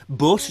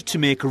 But to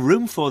make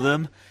room for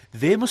them,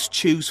 they must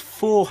choose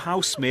 4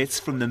 housemates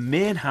from the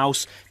main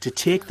house to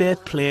take their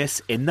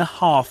place in the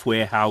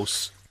halfway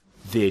house.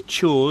 They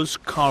chose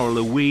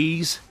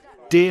Kara-Louise,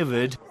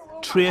 David,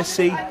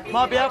 Tracy,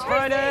 Might be up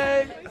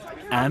Friday.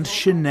 and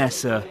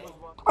Shanessa.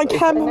 I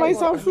can't put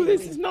myself through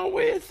this. It's not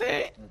worth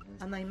it.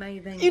 And they may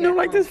then You know,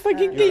 like this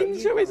fucking game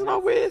show, it's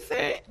not worth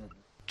it.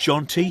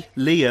 Jonty,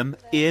 Liam,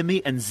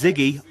 Amy and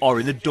Ziggy are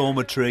in the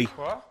dormitory.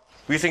 Were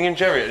you thinking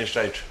Jerry at this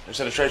stage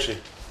instead of Tracy?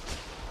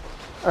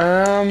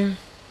 I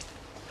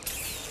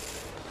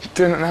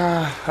don't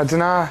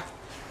know.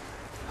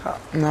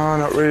 No,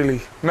 not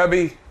really.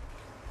 Maybe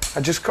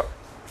I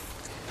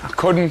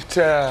couldn't.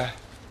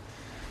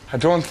 I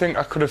don't think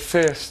I could have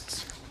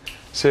faced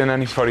seeing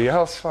anybody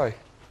else. I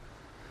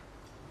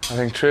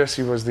think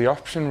Tracy was the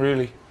option,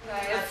 really.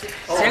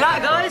 See you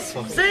later, guys.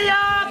 See ya.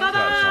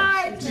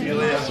 Bye-bye. See you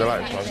later. See you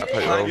later,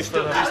 Trace.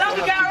 Love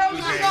you,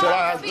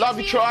 Carol. Love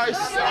you, Trace.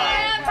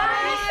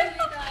 Bye.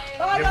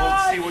 We'll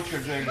see what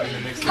you're doing in the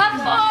next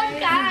Have fun,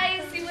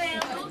 guys. You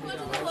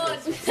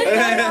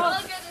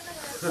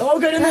will. All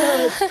good in the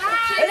hood.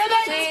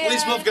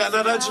 Please, love, get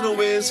that original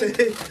ways.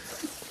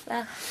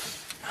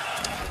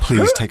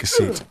 Please take a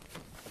seat.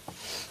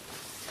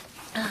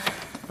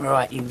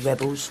 Right, you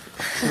rebels.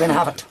 We're going to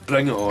have it.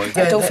 Bring it on.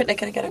 I don't think they're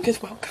going to get a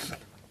good welcome.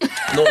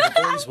 No, the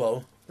boys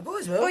will. The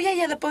boys will. Oh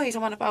yeah, the boys.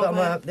 I'm on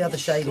about the other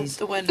shadies.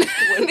 The one.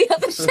 The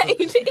other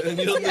shady. And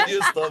you're the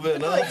new stop it.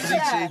 No, 3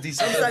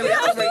 shadies. I'm saying we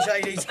have 3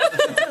 shadies.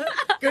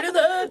 Good in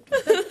the hood.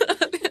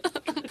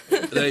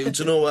 Right,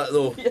 do you know what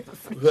though?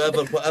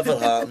 Whatever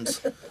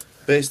happens,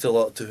 best of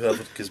luck to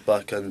whoever gets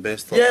back in.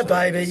 Best of luck. Yeah,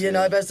 baby, you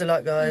know, best of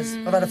luck, guys.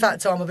 I've had a fat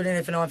time. I've been in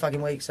here for 9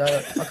 fucking weeks, so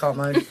I can't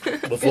moan.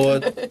 Before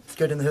it's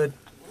good in the hood.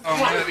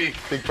 Oh, maybe.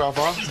 Big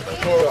brother.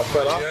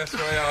 Yes,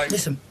 right.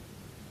 Listen.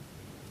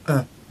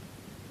 You're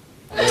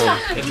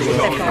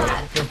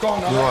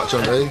right,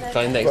 John D.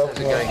 Fine, thanks. How's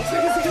it going?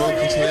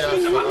 Welcome to the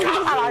house.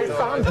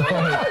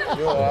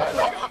 You're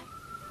alright.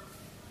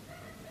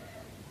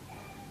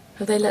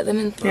 Have they let them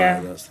in?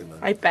 Yeah,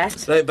 I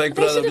bet. Right, big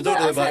brother, we don't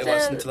really I've want to had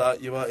listen to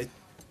that. You want to...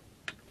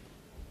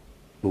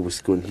 We'll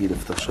just go in here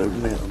if they're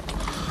shouting at them.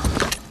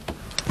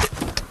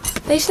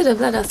 They should have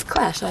let us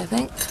clash, I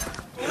think.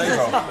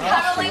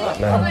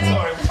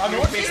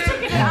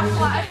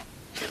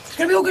 It's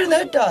going to be all good in the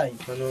hood,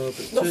 Dave. I know,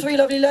 but... Got 3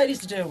 lovely ladies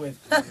to deal with.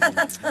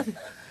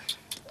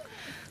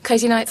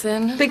 Katie Knight's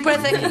in. Big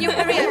brother, can you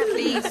hurry up,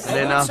 please? And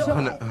then after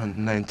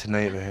 9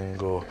 tonight we can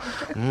go,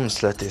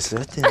 slutty.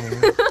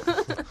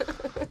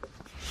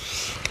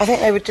 I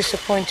think they were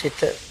disappointed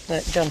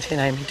that Jonty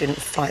and Amy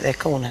didn't fight their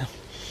corner.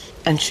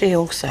 And she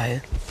also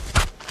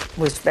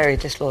was very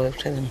disloyal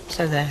to them.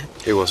 So they're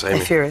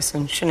furious,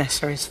 and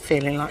Shanessa is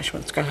feeling like she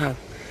wants to go home.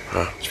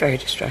 She's very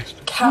distressed.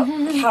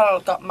 Carol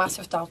got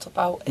massive doubt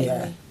about Amy.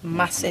 Yeah.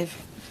 Massive.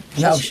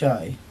 That'll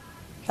show.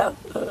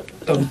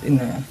 In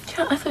there.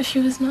 Yeah, I thought she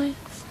was nice.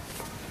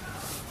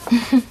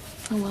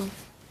 Oh well.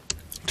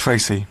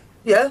 Tracy.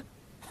 Yeah?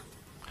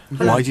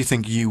 Why do you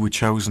think you were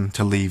chosen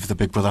to leave the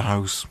Big Brother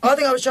house? I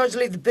think I was chosen to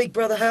leave the Big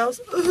Brother house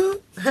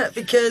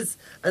because,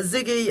 as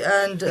Ziggy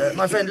and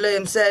my friend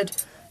Liam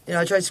said, you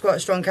know, Tracy's quite a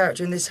strong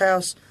character in this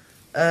house.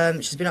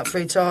 She's been up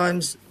 3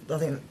 times. I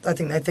think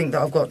they think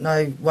that I've got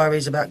no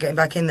worries about getting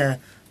back in there.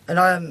 And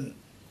I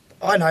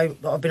know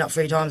that I've been up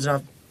 3 times and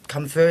I've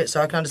come through it, so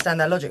I can understand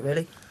their logic,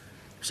 really.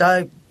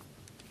 So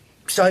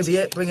be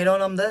it, bring it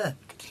on, I'm there.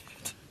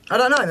 I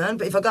don't know, man,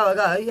 but if I go, I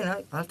go, you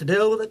know, I have to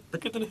deal with it.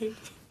 But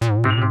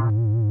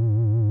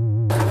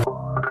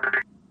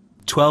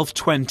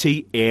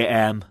 12:20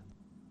 a.m.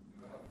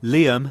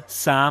 Liam,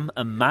 Sam,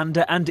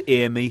 Amanda and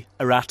Amy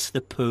are at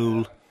the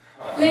pool.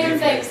 Liam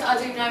thinks that I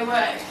do no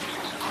work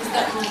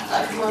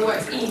because my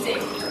work's easy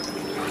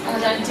and I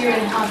don't do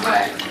any hard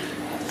work.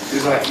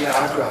 He's like, yeah,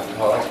 I graft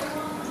hard.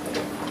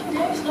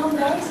 No, it's not,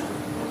 guys.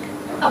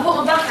 I put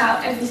my back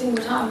out every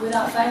single time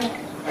without failing.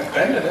 I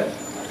bended it.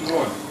 Go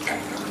on.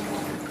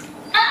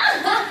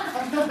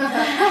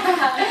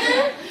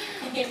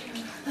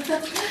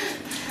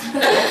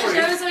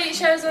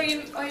 Show us all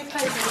your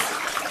poses.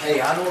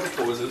 Hey, I know the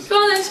poses. Go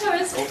on then, show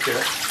us.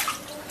 Okay.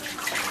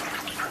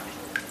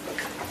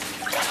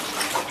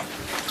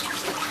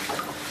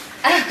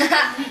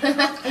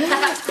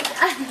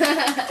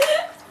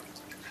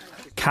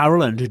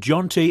 Carol and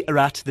Jonty are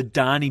at the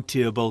dining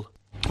table.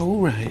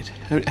 All right.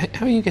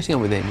 How are you getting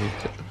on with Amy?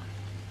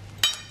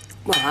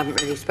 Well, I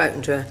haven't really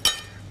spoken to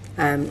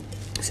her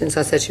since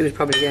I said she was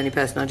probably the only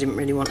person I didn't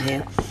really want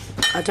here.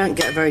 I don't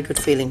get a very good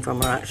feeling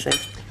from her, actually.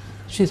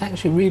 She's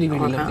actually a really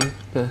lovely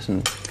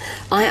person.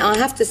 I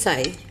have to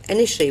say,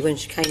 initially when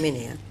she came in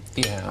here,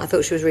 Yeah. I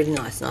thought she was really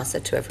nice, and I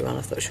said to everyone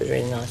I thought she was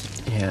really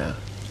nice. Yeah.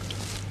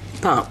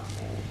 But,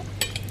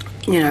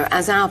 you know,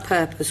 as our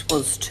purpose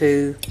was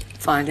to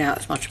find out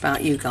as much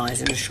about you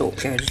guys in a short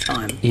period of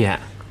time. Yeah.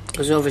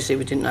 Because obviously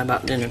we didn't know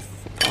about the dinner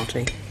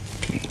party.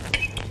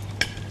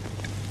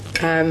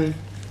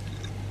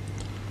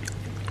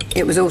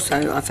 It was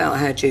also, I felt,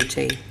 her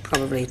duty,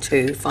 probably,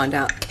 to find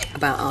out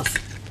about us.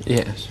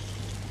 Yes.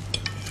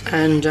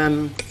 And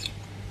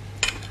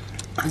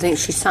I think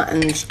she sat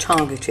and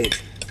targeted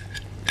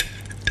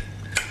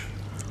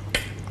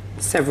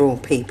several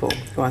people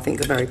who I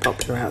think are very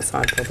popular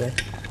outside, probably.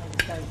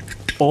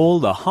 All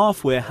the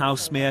halfway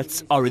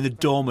housemates are in the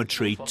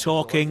dormitory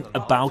talking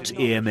about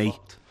Amy.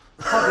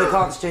 the public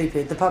aren't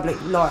stupid. The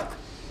public like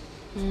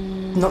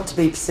not to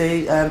be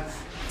deceived,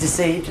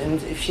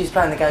 and if she's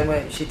playing the game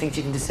where she thinks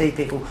she can deceive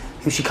people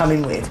who she come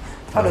in with,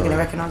 the public are going to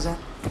recognise her.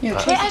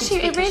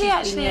 It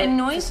really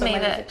annoys me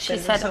that she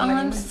said, "Oh,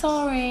 I'm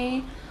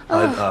sorry."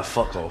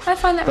 Fuck off. I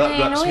find that really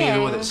That's me though,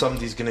 annoying. that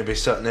somebody's going to be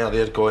sitting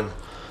there going,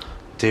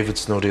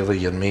 David's not really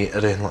your mate or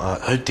anything like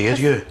that. How dare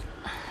you?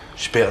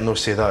 She better not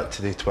say that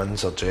to the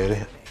twins or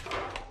Jerry.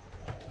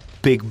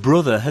 Big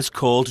Brother has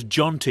called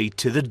Jonty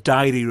to the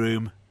diary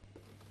room.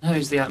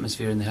 How's the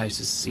atmosphere in the house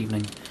this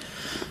evening?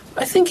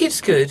 I think it's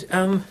good.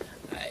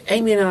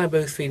 Amy and I are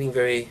both feeling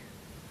very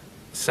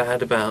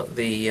sad about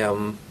the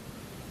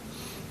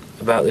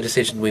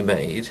decision we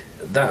made.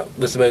 That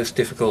was the most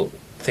difficult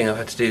thing I've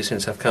had to do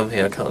since I've come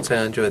here. I can't say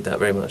I enjoyed that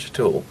very much at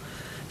all.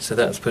 So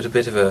that's put a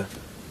bit of a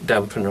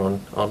dampener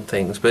on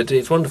things. But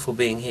it's wonderful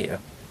being here.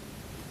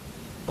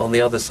 On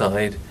the other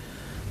side,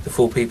 the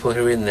 4 people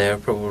who are in there are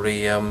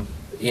probably, I don't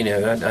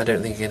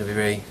think are going to be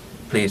very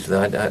pleased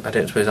with that. I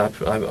don't suppose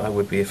I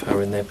would be if I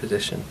were in their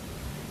position.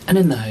 And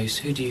in the house,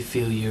 who do you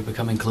feel you're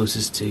becoming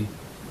closest to?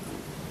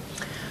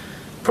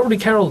 Probably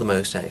Carol the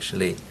most,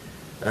 actually.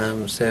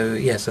 So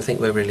yes, I think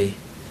we're really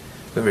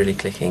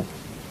clicking.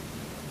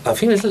 I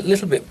feel a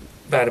little bit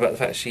bad about the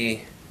fact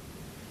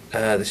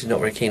that she's not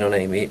very keen on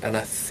Amy, and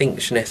I think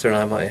Shanessa and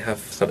I might have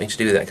something to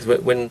do with that,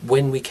 because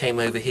when we came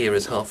over here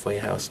as halfway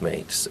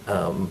housemates,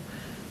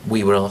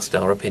 we were asked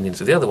our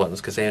opinions of the other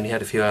ones, because they only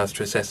had a few hours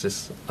to assess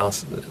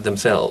us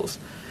themselves,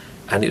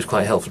 and it was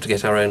quite helpful to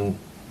get our own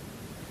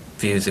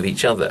views of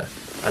each other.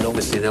 And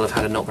obviously they'll have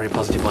had a not very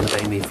positive one of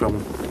Amy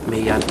from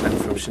me and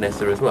from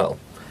Shanessa as well.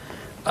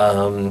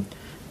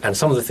 And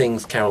some of the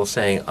things Carol was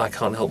saying, I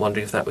can't help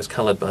wondering if that was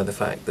coloured by the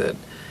fact that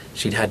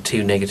she'd had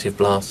 2 negative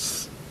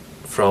blasts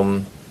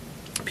from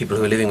people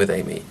who were living with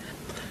Amy.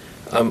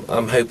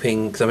 I'm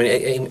hoping, because I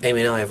mean,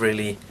 Amy and I have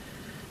really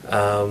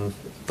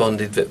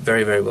bonded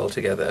very, very well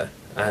together,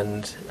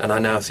 and I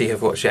now see her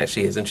for what she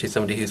actually is, and she's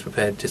somebody who's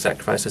prepared to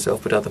sacrifice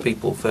herself, put other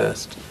people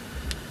first.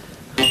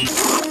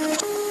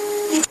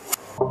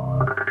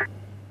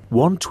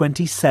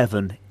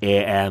 1:27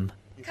 a.m.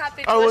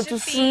 I want to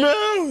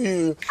smell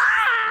you.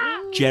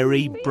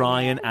 Jerry,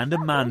 Brian and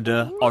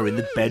Amanda are in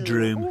the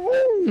bedroom.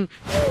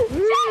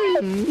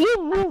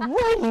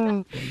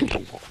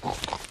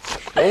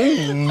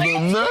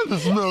 That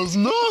smells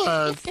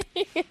nice.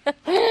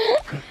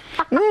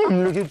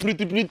 Looking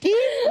pretty. Pretty.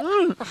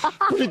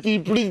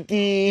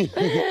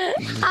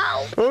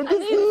 I want to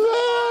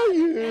smell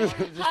you.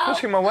 Just push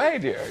him away,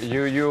 dear.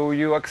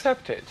 You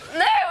accept it.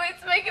 No,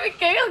 it's making me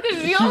giggle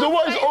because you're. She's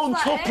always on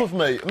top of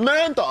me.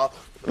 Amanda,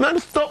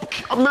 stop.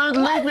 Amanda,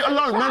 leave me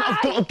alone. Man,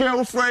 I've got a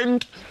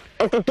girlfriend.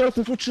 I've got a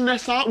girlfriend called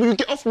Shanessa. Will you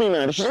get off me,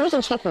 Amanda? She's always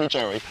on top of me,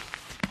 Jerry.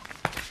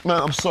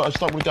 Man, I'm sorry. I just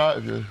don't want to go out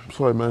with you. I'm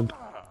sorry, man.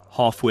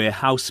 Halfway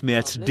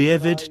housemates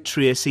David,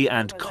 Tracy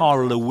and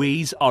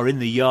Kara-Louise are in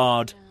the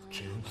yard.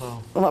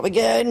 I'm up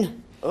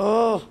again.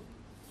 Oh,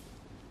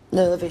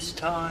 nervous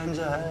times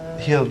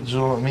ahead. Here, do you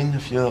know what I mean?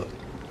 If you're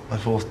my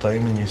 4th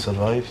time and you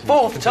survive.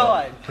 4th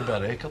time? Could be a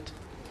record.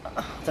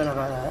 I don't know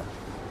about that.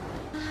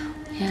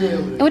 Yeah.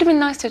 It would have been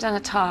nice to have done a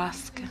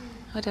task.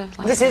 Would have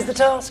liked This is the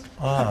task.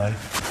 Aye.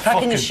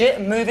 Packing your shit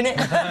and moving it.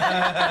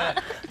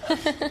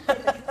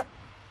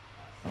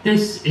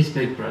 This is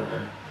Big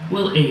Brother.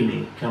 Will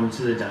Amy come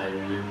to the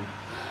dining room?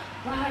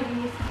 Do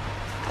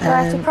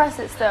I have to press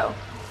it still?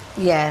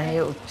 Yeah,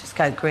 it'll just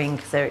go green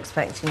because they're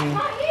expecting you.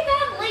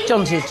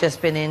 Jonty's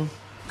just been in.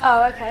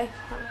 Oh, okay.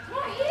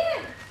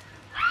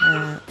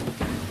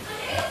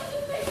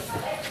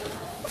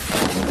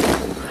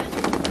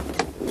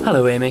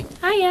 Hello, Amy.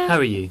 Hiya. How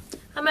are you?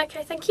 I'm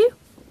okay, thank you.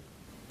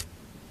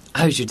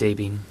 How's your day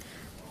been?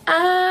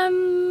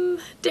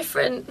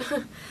 Different.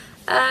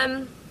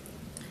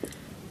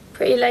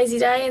 Pretty lazy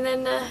day, and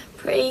then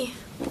pretty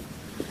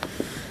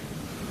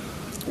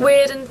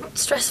weird and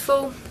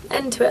stressful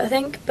end to it, I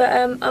think. But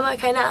I'm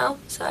okay now,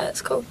 so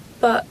that's cool.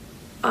 But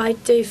I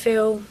do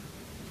feel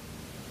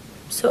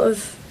sort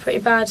of pretty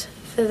bad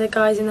for the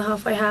guys in the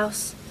halfway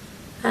house,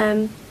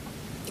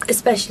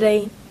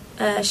 especially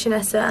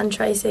Shanessa and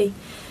Tracy.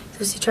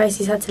 Obviously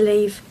Tracy's had to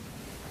leave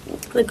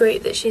the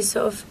group that she's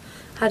sort of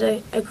had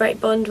a great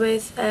bond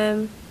with,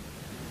 and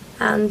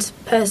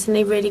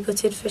personally really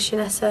gutted for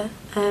Shanessa,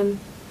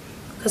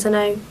 because I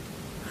know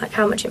like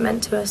how much it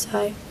meant to her.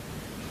 So.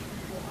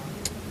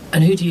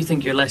 And who do you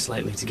think you're less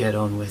likely to get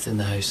on with in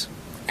the house?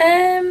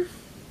 The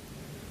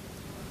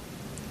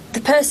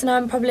person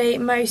I'm probably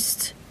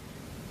most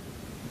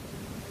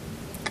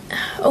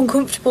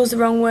uncomfortable is the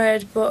wrong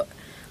word, but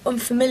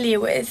unfamiliar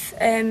with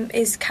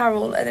is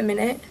Carol at the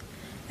minute.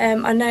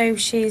 I know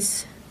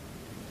she's,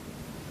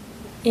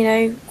 you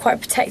know, quite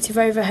protective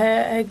over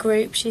her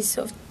group. She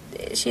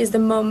is the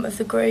mum of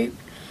the group,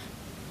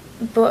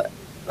 but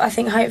I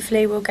think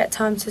hopefully we'll get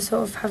time to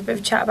sort of have a bit of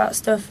a chat about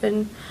stuff,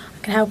 and I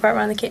can help her out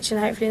around the kitchen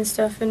hopefully and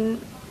stuff,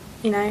 and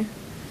you know,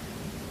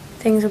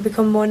 things will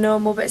become more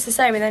normal. But it's the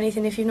same with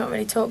anything. If you've not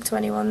really talked to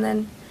anyone,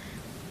 then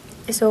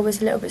it's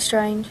always a little bit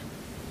strange.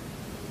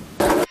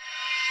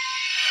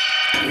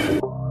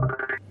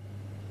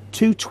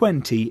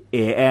 2:20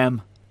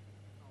 a.m.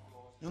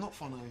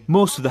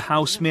 Most of the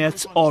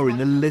housemates are in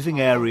the living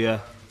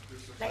area.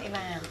 Let him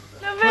out.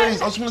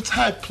 Please, I just want to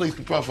tag, please,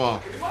 my brother.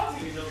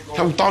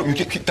 Come, don't you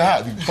get kicked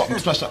out. You start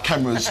smash up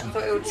cameras. I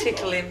thought it would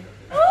tickle him.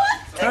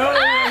 I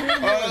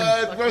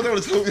don't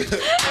want to talk.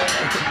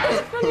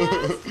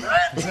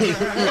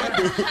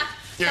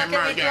 Yeah,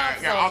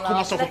 I call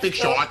myself a big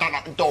shot. I don't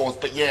like the doors,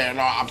 but yeah,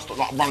 like, I'm still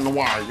like running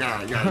away.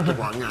 Yeah, good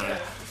one, yeah.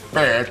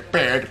 Bed.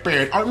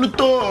 Open the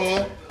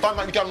door. Don't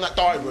make me go in that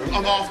dining room.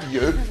 I'm after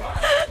you.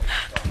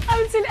 I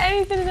haven't seen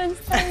anything as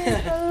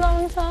entertaining for a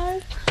long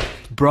time.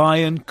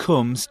 Brian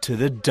comes to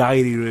the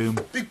diary room.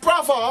 Big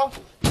brother,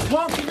 you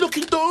can't keep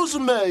locking doors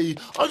on me.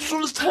 I just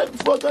want to tape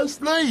before I go to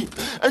sleep.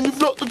 And you've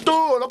locked the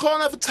door, and I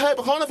can't have a tape,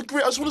 I can't have a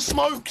grit. I just want to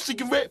smoke a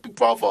cigarette, big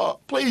brother.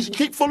 Please, you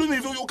keep following me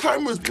with all your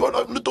cameras. You won't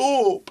open the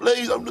door.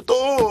 Please, open the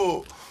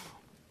door.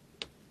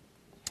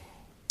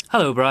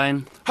 Hello,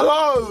 Brian.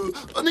 Hello.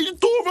 I need a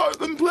door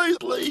open, please.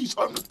 Please,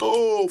 open the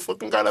door.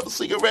 Fucking go and have a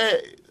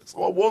cigarette. That's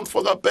what I want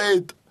before I go to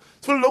bed.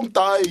 It's been a long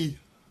day.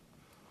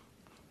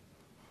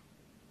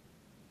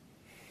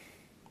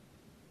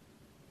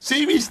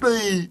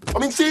 Seriously. I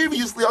mean,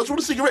 seriously, I just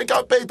want a cigarette and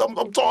go to bed.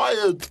 I'm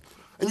tired.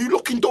 And you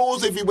locking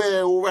doors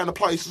everywhere all around the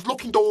place. There's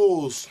locking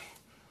doors.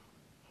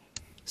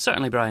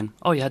 Certainly, Brian.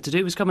 All you had to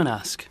do was come and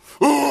ask.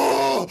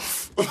 Oh!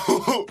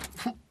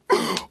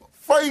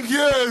 Thank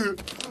you.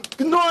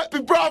 Good night,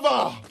 big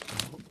brother.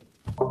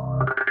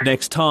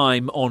 Next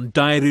time on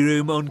Diary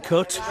Room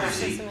Uncut.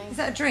 Is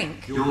that a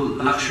drink? Your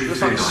luxury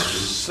food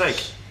item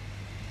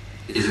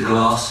is a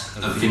glass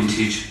of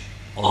vintage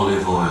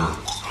olive oil.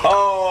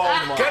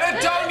 Oh, get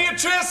it down, you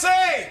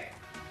Tracy!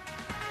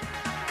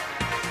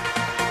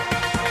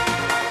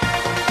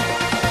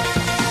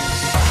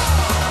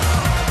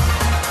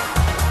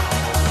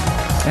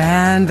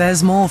 And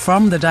there's more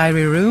from the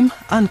Diary Room,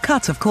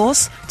 Uncut, of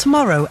course,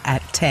 tomorrow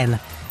at 10.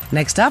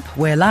 Next up,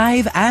 we're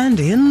live and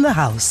in the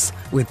house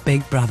with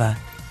Big Brother.